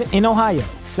and present in Ohio,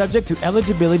 subject to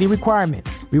eligibility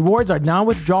requirements. Rewards are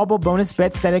non-withdrawable bonus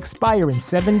bets that expire in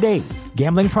 7 days.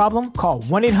 Gambling problem? Call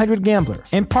 1-800-GAMBLER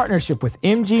in partnership with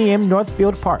MGM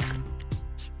Northfield Park.